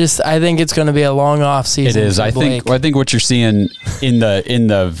 I think it's going to be a long off season. It is. I think what you're seeing in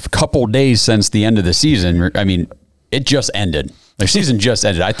the couple days since the end of the season, I mean, it just ended. The season just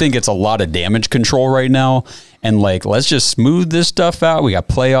ended. I think it's a lot of damage control right now. And let's just smooth this stuff out. We got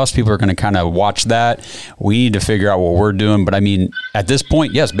playoffs. People are going to kind of watch that. We need to figure out what we're doing. But I mean, at this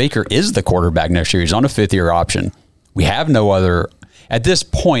point, yes, Baker is the quarterback next year. He's on a 5th-year option. We have no other. At this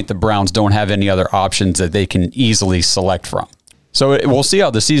point, the Browns don't have any other options that they can easily select from. So we'll see how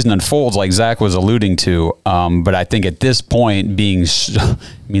the season unfolds, like Zach was alluding to. But I think at this point,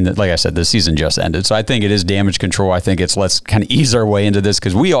 like I said, the season just ended. So I think it is damage control. I think it's let's kind of ease our way into this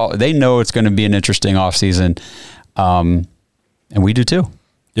because they know it's going to be an interesting offseason. And we do too.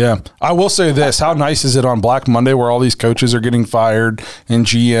 Yeah. I will say this. How nice is it on Black Monday where all these coaches are getting fired and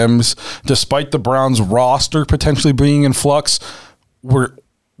GMs, despite the Browns roster potentially being in flux,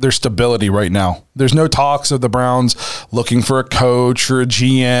 there's stability right now. There's no talks of the Browns looking for a coach or a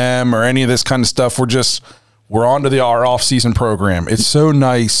GM or any of this kind of stuff. We're on to our off-season program. It's so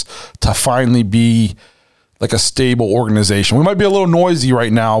nice to finally be like a stable organization. We might be a little noisy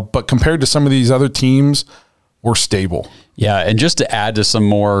right now, but compared to some of these other teams, we're stable. Yeah, and just to add to some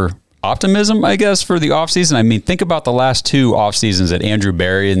more optimism, I guess, for the offseason, I mean, think about the last 2 offseasons that Andrew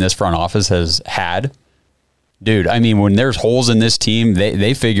Berry in this front office has had. Dude, I mean, when there's holes in this team,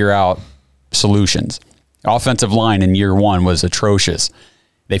 they figure out solutions. Offensive line in year 1 was atrocious.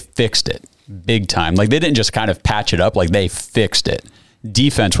 They fixed it big time. Like, they didn't just kind of patch it up. Like, they fixed it.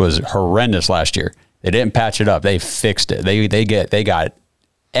 defense was horrendous last year. They didn't patch it up. They fixed it. They got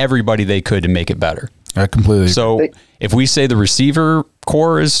everybody they could to make it better. I completely agree. So if we say the receiver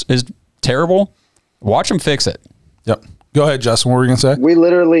core is terrible, watch them fix it. Yep. Go ahead, Justin. What were you going to say?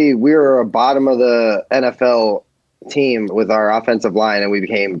 We were a bottom of the NFL team with our offensive line, and we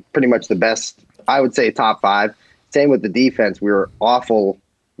became pretty much the best, I would say top 5. Same with the defense. We were awful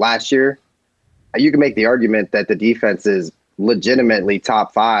last year. You can make the argument that the defense is legitimately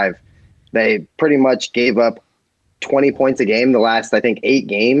top 5. They pretty much gave up 20 points a game the last, I think, 8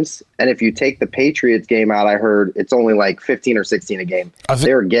 games. And if you take the Patriots game out, I heard it's only like 15 or 16 a game.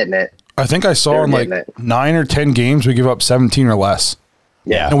 They were getting it. I think I saw in like 9 or 10 games, we give up 17 or less.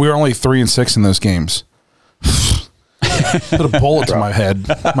 Yeah. And we were only 3-6 in those games. Put a bullet to my head,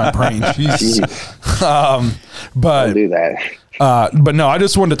 my brain. Jeez. But don't do that. But no, I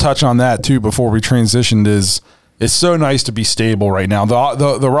just wanted to touch on that too before we transitioned. It's so nice to be stable right now.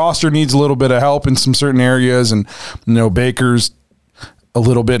 The roster needs a little bit of help in some certain areas, and Baker's a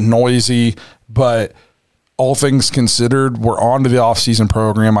little bit noisy, but all things considered, we're on to the offseason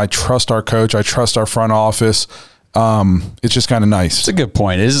program. I trust our coach. I trust our front office. It's just kind of nice. It's a good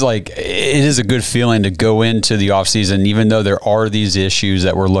point. It is a good feeling to go into the offseason, even though there are these issues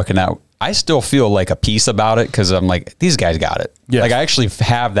that we're looking at. I still feel like a peace about it because I'm like, these guys got it. Yes. Like I actually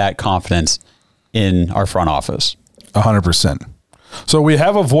have that confidence in our front office. 100%. So we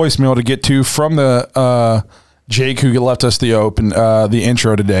have a voicemail to get to from the Jake who left us the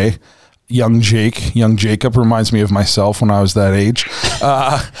intro today. Young Jacob reminds me of myself when I was that age.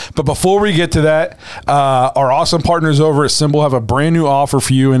 But before we get to that, our awesome partners over at Symbol have a brand new offer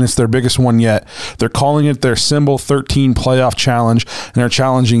for you, and it's their biggest one yet. They're calling it their Symbol 13 Playoff Challenge, and they're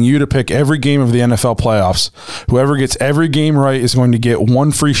challenging you to pick every game of the NFL playoffs. Whoever gets every game right is going to get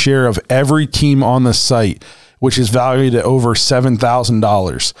one free share of every team on the site, which is valued at over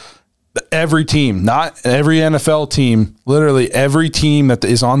 $7,000. Every team, not every NFL team, literally every team that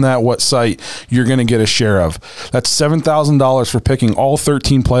is on that site, you're going to get a share of. That's $7,000 for picking all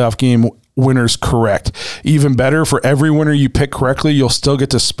 13 playoff game winners correct. Even better, for every winner you pick correctly, you'll still get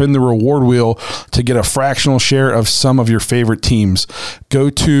to spin the reward wheel to get a fractional share of some of your favorite teams. Go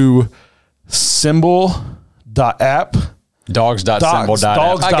to symbol.app.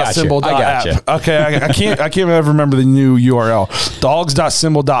 Dawgs.symbol.app. I got you. Okay, I can't ever remember the new URL.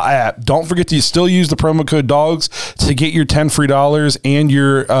 Dawgs.symbol.app. Don't forget to still use the promo code DAWGS to get your $10 free, and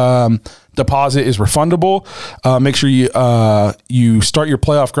your deposit is refundable. Make sure you start your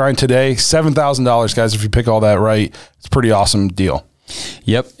playoff grind today. $7,000, guys, if you pick all that right. It's a pretty awesome deal.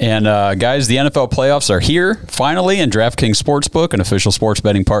 Yep. And guys, the NFL playoffs are here finally, and DraftKings Sportsbook, an official sports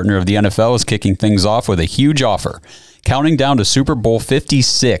betting partner of the NFL, is kicking things off with a huge offer. Counting down to Super Bowl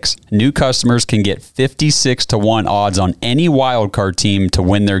 56, new customers can get 56-1 odds on any wildcard team to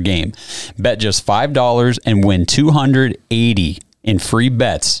win their game. Bet just $5 and win $280 in free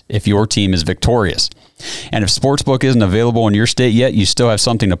bets if your team is victorious. And if Sportsbook isn't available in your state yet, you still have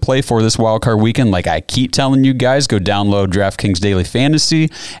something to play for this wildcard weekend. Like I keep telling you guys, go download DraftKings Daily Fantasy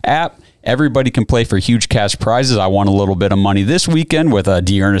app. Everybody can play for huge cash prizes. I won a little bit of money this weekend with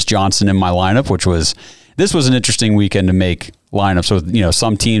Dearness Johnson in my lineup, this was an interesting weekend to make lineups with,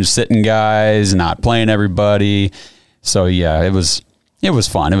 some teams sitting guys, not playing everybody. So yeah, it was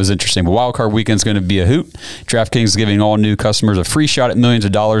fun. It was interesting. But Wildcard Weekend's going to be a hoot. DraftKings is giving all new customers a free shot at millions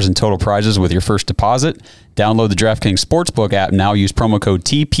of dollars in total prizes with your first deposit. Download the DraftKings Sportsbook app now. Use promo code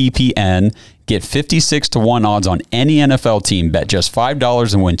TPPN. Get 56-1 odds on any NFL team. Bet just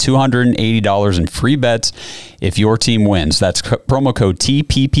 $5 and win $280 in free bets if your team wins. That's promo code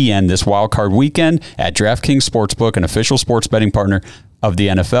TPPN this Wildcard Weekend at DraftKings Sportsbook, an official sports betting partner of the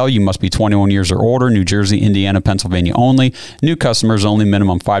NFL. You must be 21 years or older. New Jersey, Indiana, Pennsylvania only. New customers only.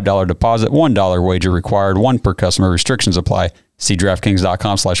 Minimum $5 deposit. $1 wager required. One per customer. Restrictions apply. See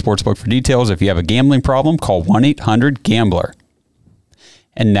DraftKings.com/sportsbook for details. If you have a gambling problem, call 1-800-GAMBLER.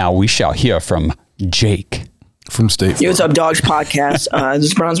 And now we shall hear from Jake. From State Farm. Yo, what's up, Dawgs Podcast? This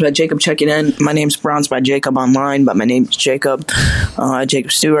is Browns by Jacob checking in. My name's Browns by Jacob online, but my name's Jacob.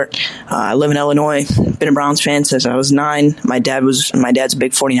 Jacob Stewart. I live in Illinois. Been a Browns fan since I was 9. My dad's a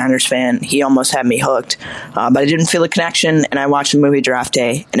big 49ers fan. He almost had me hooked, but I didn't feel a connection. And I watched the movie Draft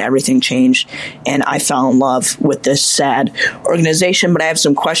Day, and everything changed. And I fell in love with this sad organization. But I have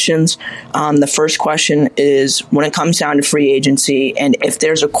some questions. The first question is, when it comes down to free agency, and if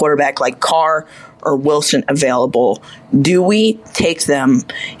there's a quarterback like Carr or Wilson available, do we take them,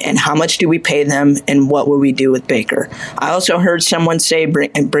 and how much do we pay them, and what will we do with Baker? I also heard someone say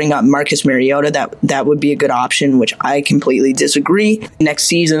bring up Marcus Mariota. That would be a good option, which I completely disagree. Next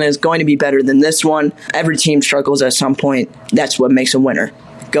season is going to be better than this one. Every team struggles at some point. That's what makes a winner.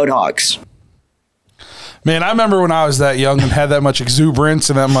 Go Dawgs. Man, I remember when I was that young and had that much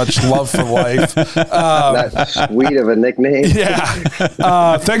exuberance and that much love for life. That's sweet of a nickname.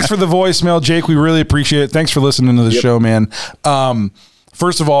 Yeah. Thanks for the voicemail, Jake. We really appreciate it. Thanks for listening to the show, man.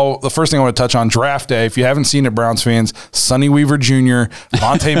 First of all, the first thing I want to touch on, draft day. If you haven't seen it, Browns fans, Sonny Weaver Jr.,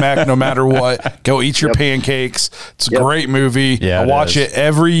 Monte Mack, no matter what, go eat your pancakes. It's a great movie. Yeah, I watch it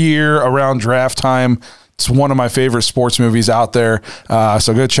every year around draft time. It's one of my favorite sports movies out there.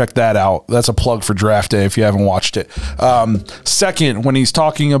 So go check that out. That's a plug for draft day if you haven't watched it. Second, when he's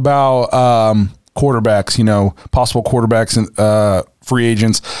talking about quarterbacks, possible quarterbacks and free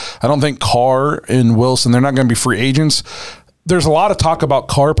agents, I don't think Carr and Wilson, they're not going to be free agents. There's a lot of talk about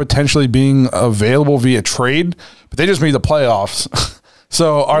Carr potentially being available via trade, but they just made the playoffs.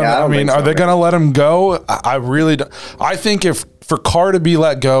 So are they going to let him go? I really don't. I think if for Carr to be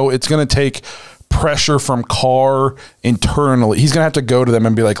let go, it's going to take pressure from Carr internally. He's going to have to go to them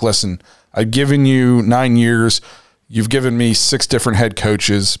and be like, listen, I've given you 9 years. You've given me 6 different head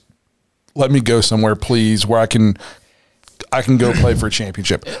coaches. Let me go somewhere, please, where I can go play for a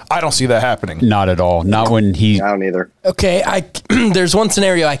championship. I don't see that happening. Not at all. Not when he. I don't either. Okay, there's one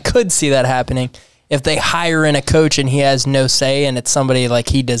scenario I could see that happening. If they hire in a coach and he has no say and it's somebody like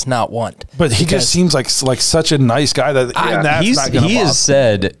he does not want. But he just seems like such a nice guy that that's not going to He has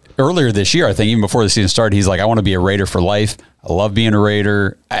said earlier this year, I think, even before the season started, he's like, I want to be a Raider for life. I love being a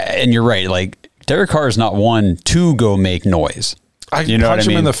Raider. And you're right. Like, Derek Carr is not one to go make noise. I punch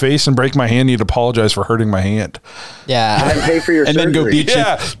him in the face and break my hand. He'd apologize for hurting my hand. Yeah. And pay for your surgery. Then go beat you.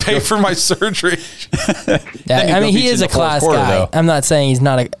 Yeah, pay for my surgery. Yeah, I mean, he is a class guy. Though. I'm not saying he's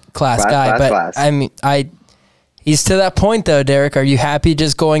not a class guy, but I mean, he's to that point though, Derek. Are you happy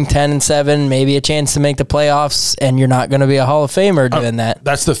just going 10-7, maybe a chance to make the playoffs, and you're not going to be a Hall of Famer doing that?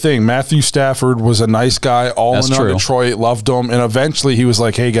 That's the thing. Matthew Stafford was a nice guy, all in on Detroit, loved him, and eventually he was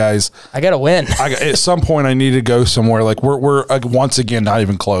like, "Hey guys, I got to win." At some point, I need to go somewhere. Like we're once again not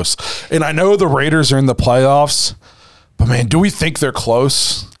even close. And I know the Raiders are in the playoffs, but man, do we think they're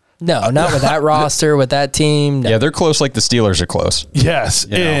close? No, not with that roster, with that team. No. Yeah, they're close like the Steelers are close. Yes,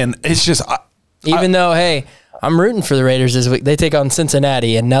 and it's just even though, hey, I'm rooting for the Raiders this week. They take on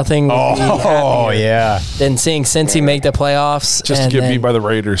Cincinnati, and nothing would be happier than seeing Cincy make the playoffs. Just to get beat by the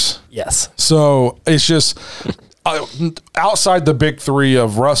Raiders. Yes. So it's just outside the big three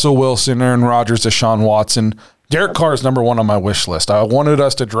of Russell Wilson, Aaron Rodgers, Deshaun Watson, Derek Carr is number one on my wish list. I wanted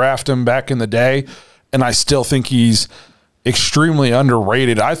us to draft him back in the day, and I still think he's extremely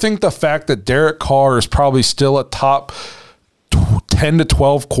underrated. I think the fact that Derek Carr is probably still a top 10 to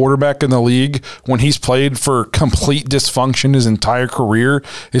 12 quarterback in the league when he's played for complete dysfunction his entire career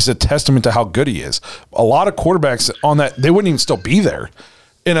is a testament to how good he is. A lot of quarterbacks on that, they wouldn't even still be there.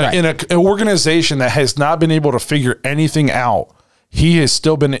 In an organization that has not been able to figure anything out, he's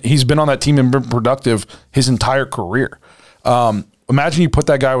been on that team and been productive his entire career. Imagine you put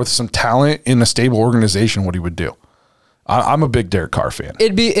that guy with some talent in a stable organization, what he would do. I'm a big Derek Carr fan.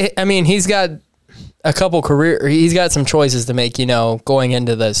 He's got he's got some choices to make, going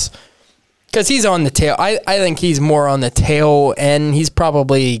into this. Because he's on the tail. I think he's more on the tail end. He's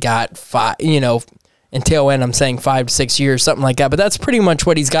probably got 5, and tail end, I'm saying 5 to 6 years, something like that. But that's pretty much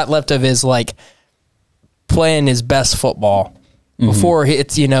what he's got left of his, playing his best football. Before he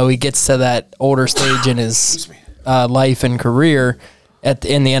gets to that older stage in his life and career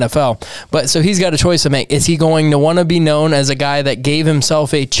in the NFL. But so he's got a choice to make. Is he going to want to be known as a guy that gave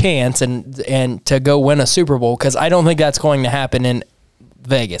himself a chance and to go win a Super Bowl? Because I don't think that's going to happen in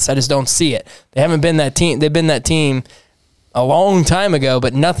Vegas. I just don't see it. They haven't been that team. They've been that team a long time ago,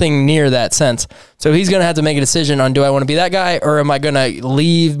 but nothing near that since. So he's going to have to make a decision on, do I want to be that guy, or am I going to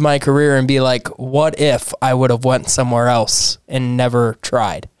leave my career and be like, what if I would have went somewhere else and never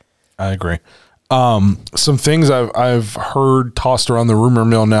tried? I agree. Some things I've heard tossed around the rumor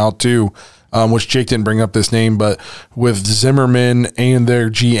mill now too, which Jake didn't bring up this name, but with Zimmerman and their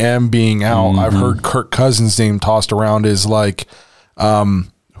GM being out, I've heard Kirk Cousins' name tossed around as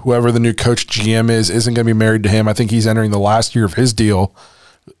whoever the new coach GM isn't going to be married to him. I think he's entering the last year of his deal.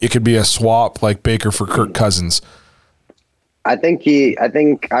 It could be a swap like Baker for Kirk Cousins. I think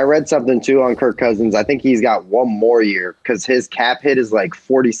I read something too on Kirk Cousins. I think he's got one more year because his cap hit is like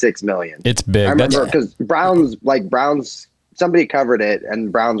 $46 million. It's big. I remember because Browns, somebody covered it,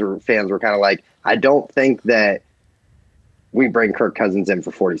 and Browns fans were kind of like, I don't think that we bring Kirk Cousins in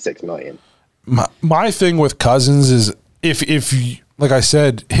for $46 million. my thing with Cousins is if like I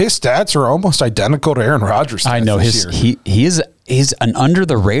said, his stats are almost identical to Aaron Rodgers. I know he's an under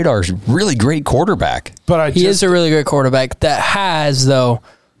the radar, really great quarterback. But he is a really great quarterback that has though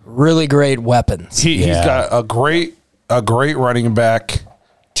really great weapons. He's got a great running back,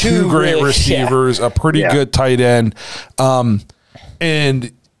 two great receivers, a pretty good tight end,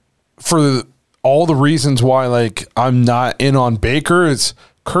 and for all the reasons why like I'm not in on Baker, it's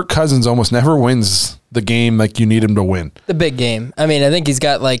Kirk Cousins almost never wins the game like you need him to win. The big game. I mean, I think he's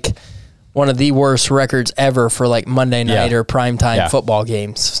got like one of the worst records ever for like Monday night or primetime football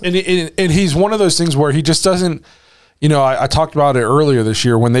games. And he's one of those things where he just doesn't, I talked about it earlier this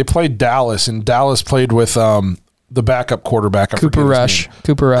year when they played Dallas, and Dallas played with the backup quarterback. Cooper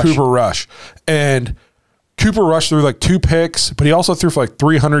Rush. And Cooper Rush threw like 2 picks, but he also threw for like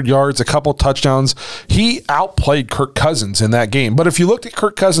 300 yards, a couple touchdowns. He outplayed Kirk Cousins in that game. But if you looked at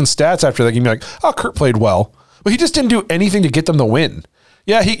Kirk Cousins' stats after that game, you're like, oh, Kirk played well. But he just didn't do anything to get them to win.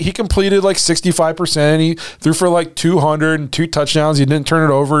 Yeah, he completed like 65%. He threw for like 200 and 2 touchdowns. He didn't turn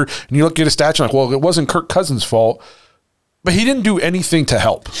it over. And you look at his stats, you're like, well, it wasn't Kirk Cousins' fault. But he didn't do anything to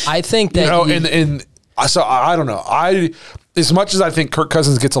help. I think that so I don't know. As much as I think Kirk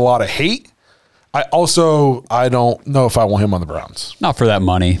Cousins gets a lot of hate, I don't know if I want him on the Browns. Not for that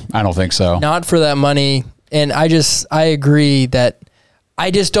money. I don't think so. Not for that money. And I agree that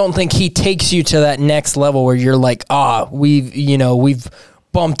I just don't think he takes you to that next level where you're like, we've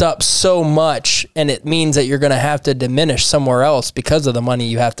bumped up so much, and it means that you're going to have to diminish somewhere else because of the money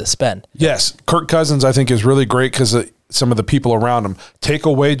you have to spend. Yes. Kirk Cousins, I think, is really great because some of the people around him. Take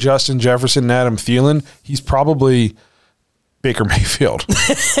away Justin Jefferson and Adam Thielen, he's probably Baker Mayfield.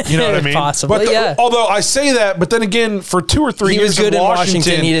 You know what I mean? Possibly, Although I say that, but then again, for 2 or 3 years was good in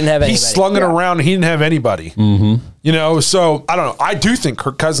Washington, he didn't have anybody. He slung it around and he didn't have anybody. Mm-hmm. So I don't know. I do think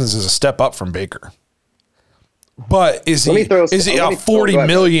Kirk Cousins is a step up from Baker. But is he a $40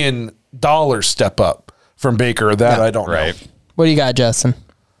 million step up from Baker? That I don't know. What do you got, Justin?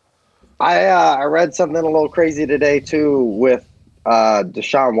 I read something a little crazy today too with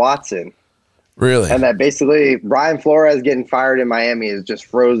Deshaun Watson. Really? And that basically Brian Flores getting fired in Miami has just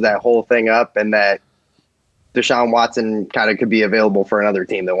froze that whole thing up, and that Deshaun Watson kind of could be available for another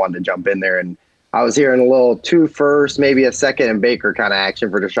team that wanted to jump in there. And I was hearing a little 2 firsts, maybe a second and Baker kind of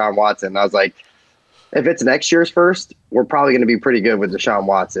action for Deshaun Watson. And I was like, if it's next year's first, we're probably going to be pretty good with Deshaun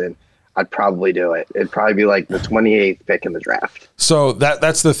Watson. I'd probably do it. It'd probably be like the 28th pick in the draft. So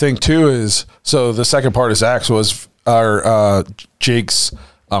that's the thing too is, so the second part of Zach's was Jake's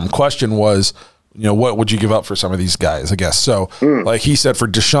question was, what would you give up for some of these guys, I guess. So like he said for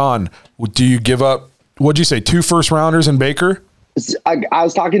Deshaun, do you give up, what'd you say, 2 first-rounders in Baker? I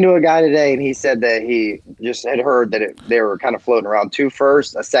was talking to a guy today, and he said that he just had heard that they were kind of floating around 2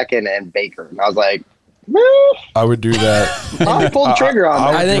 firsts, a second, and Baker. And I was like, I would do that. I'll pull the trigger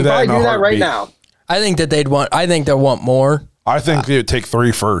on that. I think I'd probably do that right now. I think that they'll want more. I think they would take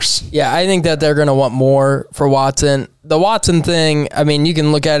 3 firsts. Yeah, I think that they're going to want more for Watson. The Watson thing, I mean, you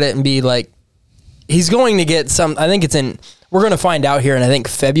can look at it and be like, he's going to get some, I think we're going to find out here in, I think,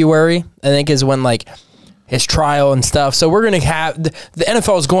 February, I think is when like his trial and stuff. So we're going to have, the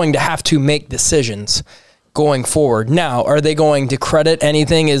NFL is going to have to make decisions going forward. Now, are they going to credit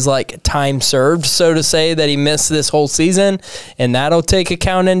anything as like time served, so to say, that he missed this whole season, and that'll take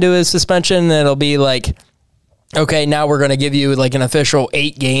account into his suspension, and it'll be like, okay, now we're going to give you like an official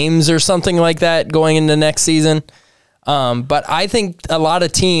 8 games or something like that going into next season. But I think a lot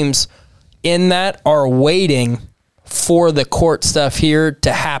of teams in that are waiting for the court stuff here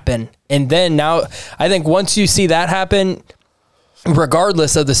to happen. And then now, I think once you see that happen,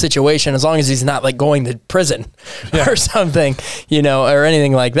 regardless of the situation, as long as he's not like going to prison or something, or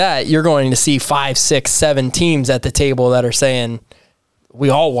anything like that, you're going to see 5, 6, 7 teams at the table that are saying, we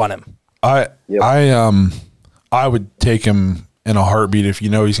all want him. I would take him in a heartbeat if he's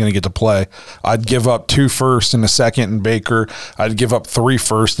going to get to play. I'd give up 2 firsts and a second in Baker. I'd give up 3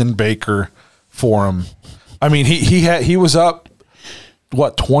 firsts in Baker for him. I mean, he was up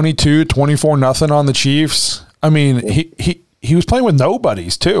 22-24 on the Chiefs. I mean, he was playing with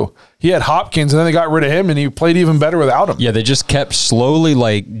nobodies too. He had Hopkins, and then they got rid of him, and he played even better without him. Yeah, they just kept slowly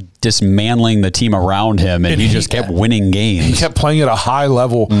like dismantling the team around him, and he just kept winning games. He kept playing at a high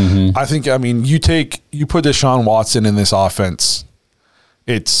level. Mm-hmm. I think. I mean, you put Deshaun Watson in this offense,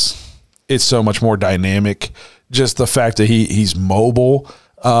 it's so much more dynamic. Just the fact that he's mobile.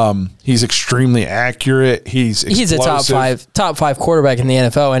 He's extremely accurate. He's a top five quarterback in the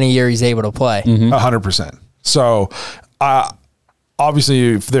NFL any year he's able to play. 100%. So,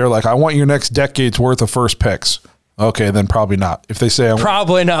 obviously, if they're like, I want your next decade's worth of first picks, Okay, then probably not. If they say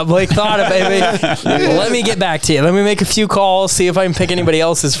Probably not. Blake thought of it. Let me get back to you. Let me make a few calls, see if I can pick anybody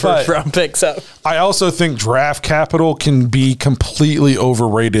else's first round picks up. I also think draft capital can be completely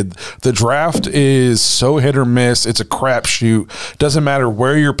overrated. The draft is so hit or miss. It's a crapshoot. Doesn't matter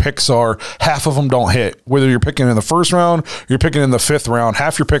where your picks are. Half of them don't hit. Whether you're picking in the first round, you're picking in the fifth round,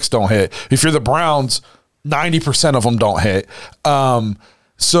 half your picks don't hit. If you're the Browns, 90% of them don't hit.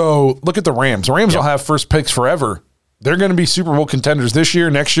 So look at the Rams. The Rams will have first picks forever. They're going to be Super Bowl contenders this year,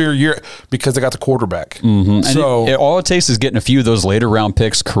 next year, because they got the quarterback. Mm-hmm. So all it takes is getting a few of those later round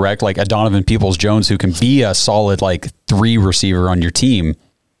picks correct, like a Donovan Peoples-Jones who can be a solid 3 receiver on your team.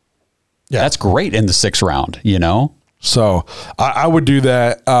 Yeah, that's great in the 6th round, you know? So I would do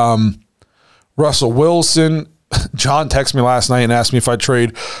that. Russell Wilson, John texted me last night and asked me if I'd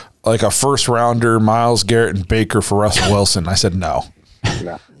trade a first rounder, Myles Garrett and Baker for Russell Wilson. I said no.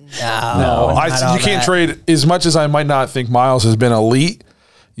 No, you can't trade. As much as I might not think Myles has been elite,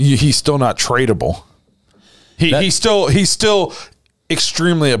 he's still not tradable. He's still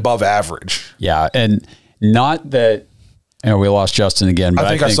extremely above average. Yeah, and not that we lost Justin again. But I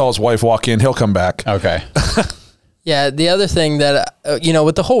think I saw his wife walk in. He'll come back. Okay. Yeah, the other thing that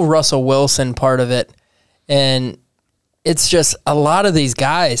with the whole Russell Wilson part of it, and it's just a lot of these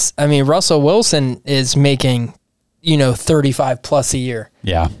guys. I mean, Russell Wilson is making 35 plus a year.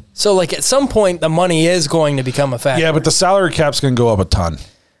 Yeah. So at some point the money is going to become a factor. Yeah, but the salary cap's going to go up a ton.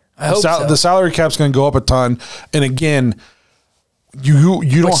 I hope so. The salary cap's going to go up a ton. And again, you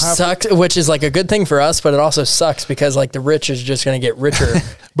don't have sucks, which is a good thing for us, but it also sucks because the rich is just going to get richer.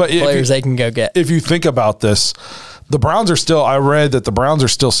 But players they can go get. If you think about this, the Browns are still, I read that the Browns are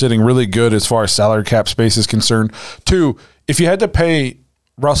still sitting really good as far as salary cap space is concerned. 2, if you had to pay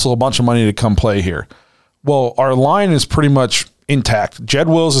Russell a bunch of money to come play here, well, our line is pretty much intact. Jed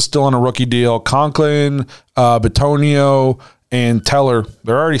Wills is still on a rookie deal. Conklin, Bitonio, and Teller,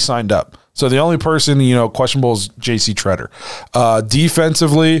 they're already signed up. So the only person, questionable is J.C. Treader.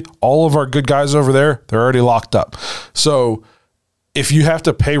 Defensively, all of our good guys over there, they're already locked up. So if you have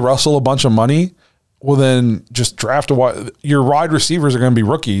to pay Russell a bunch of money, well, then just draft your wide receivers are going to be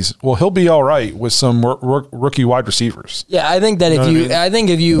rookies. Well, he'll be all right with some rookie wide receivers. Yeah, I think that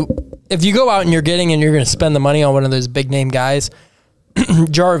if you go out and you're going to spend the money on one of those big name guys,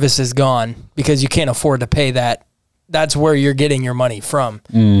 Jarvis is gone because you can't afford to pay that. That's where you're getting your money from,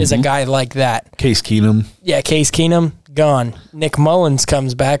 is a guy like that. Case Keenum. Yeah, Case Keenum, gone. Nick Mullins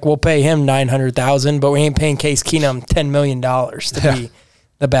comes back. We'll pay him $900,000, but we ain't paying Case Keenum $10 million to be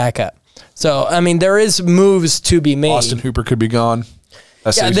the backup. So, I mean, there is moves to be made. Austin Hooper could be gone.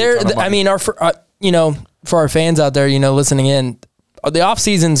 For our fans out there, listening in, the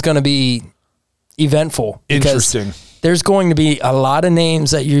offseason is going to be eventful. Interesting. There's going to be a lot of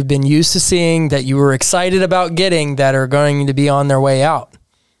names that you've been used to seeing that you were excited about getting that are going to be on their way out.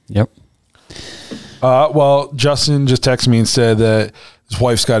 Yep. Well, Justin just texted me and said that his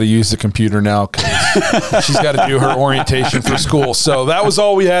wife's got to use the computer now because she's got to do her orientation for school. So that was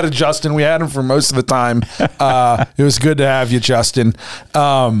all we had of Justin. We had him for most of the time. It was good to have you, Justin.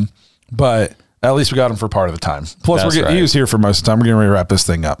 But at least we got him for part of the time. Plus, he was here for most of the time. We're getting ready to wrap this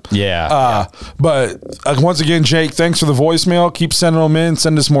thing up. Yeah. But once again, Jake, thanks for the voicemail. Keep sending them in.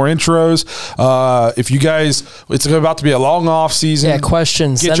 Send us more intros. If you guys, it's about to be a long off season. Yeah,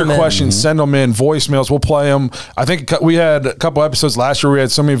 questions. Get your questions. Send them in. Voicemails. We'll play them. I think we had a couple episodes last year. We had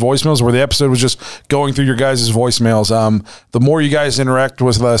so many voicemails where the episode was just going through your guys' voicemails. The more you guys interact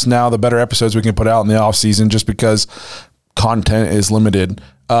with us now, the better episodes we can put out in the off season, just because content is limited.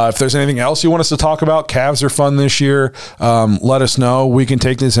 If there's anything else you want us to talk about, Cavs are fun this year. Let us know. We can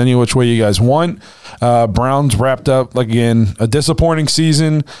take this any which way you guys want. Browns wrapped up, again, a disappointing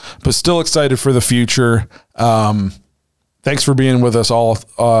season, but still excited for the future. Thanks for being with us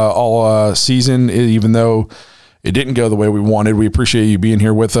all season, even though it didn't go the way we wanted. We appreciate you being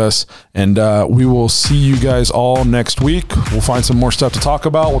here with us, and we will see you guys all next week. We'll find some more stuff to talk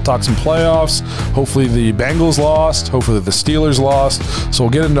about. We'll talk some playoffs. Hopefully the Bengals lost. Hopefully the Steelers lost. So we'll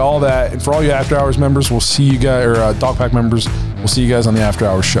get into all that. And for all you After Hours members, we'll see you guys, or Dog Pack members, we'll see you guys on the After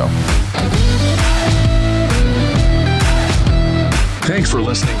Hours show. Thanks for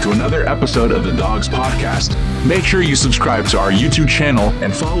listening to another episode of the Dawgs Podcast. Make sure you subscribe to our YouTube channel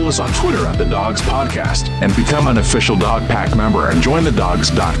and follow us on Twitter at the Dawgs Podcast, and become an official Dog Pack member and join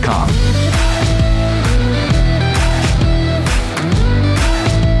thedawgs.com.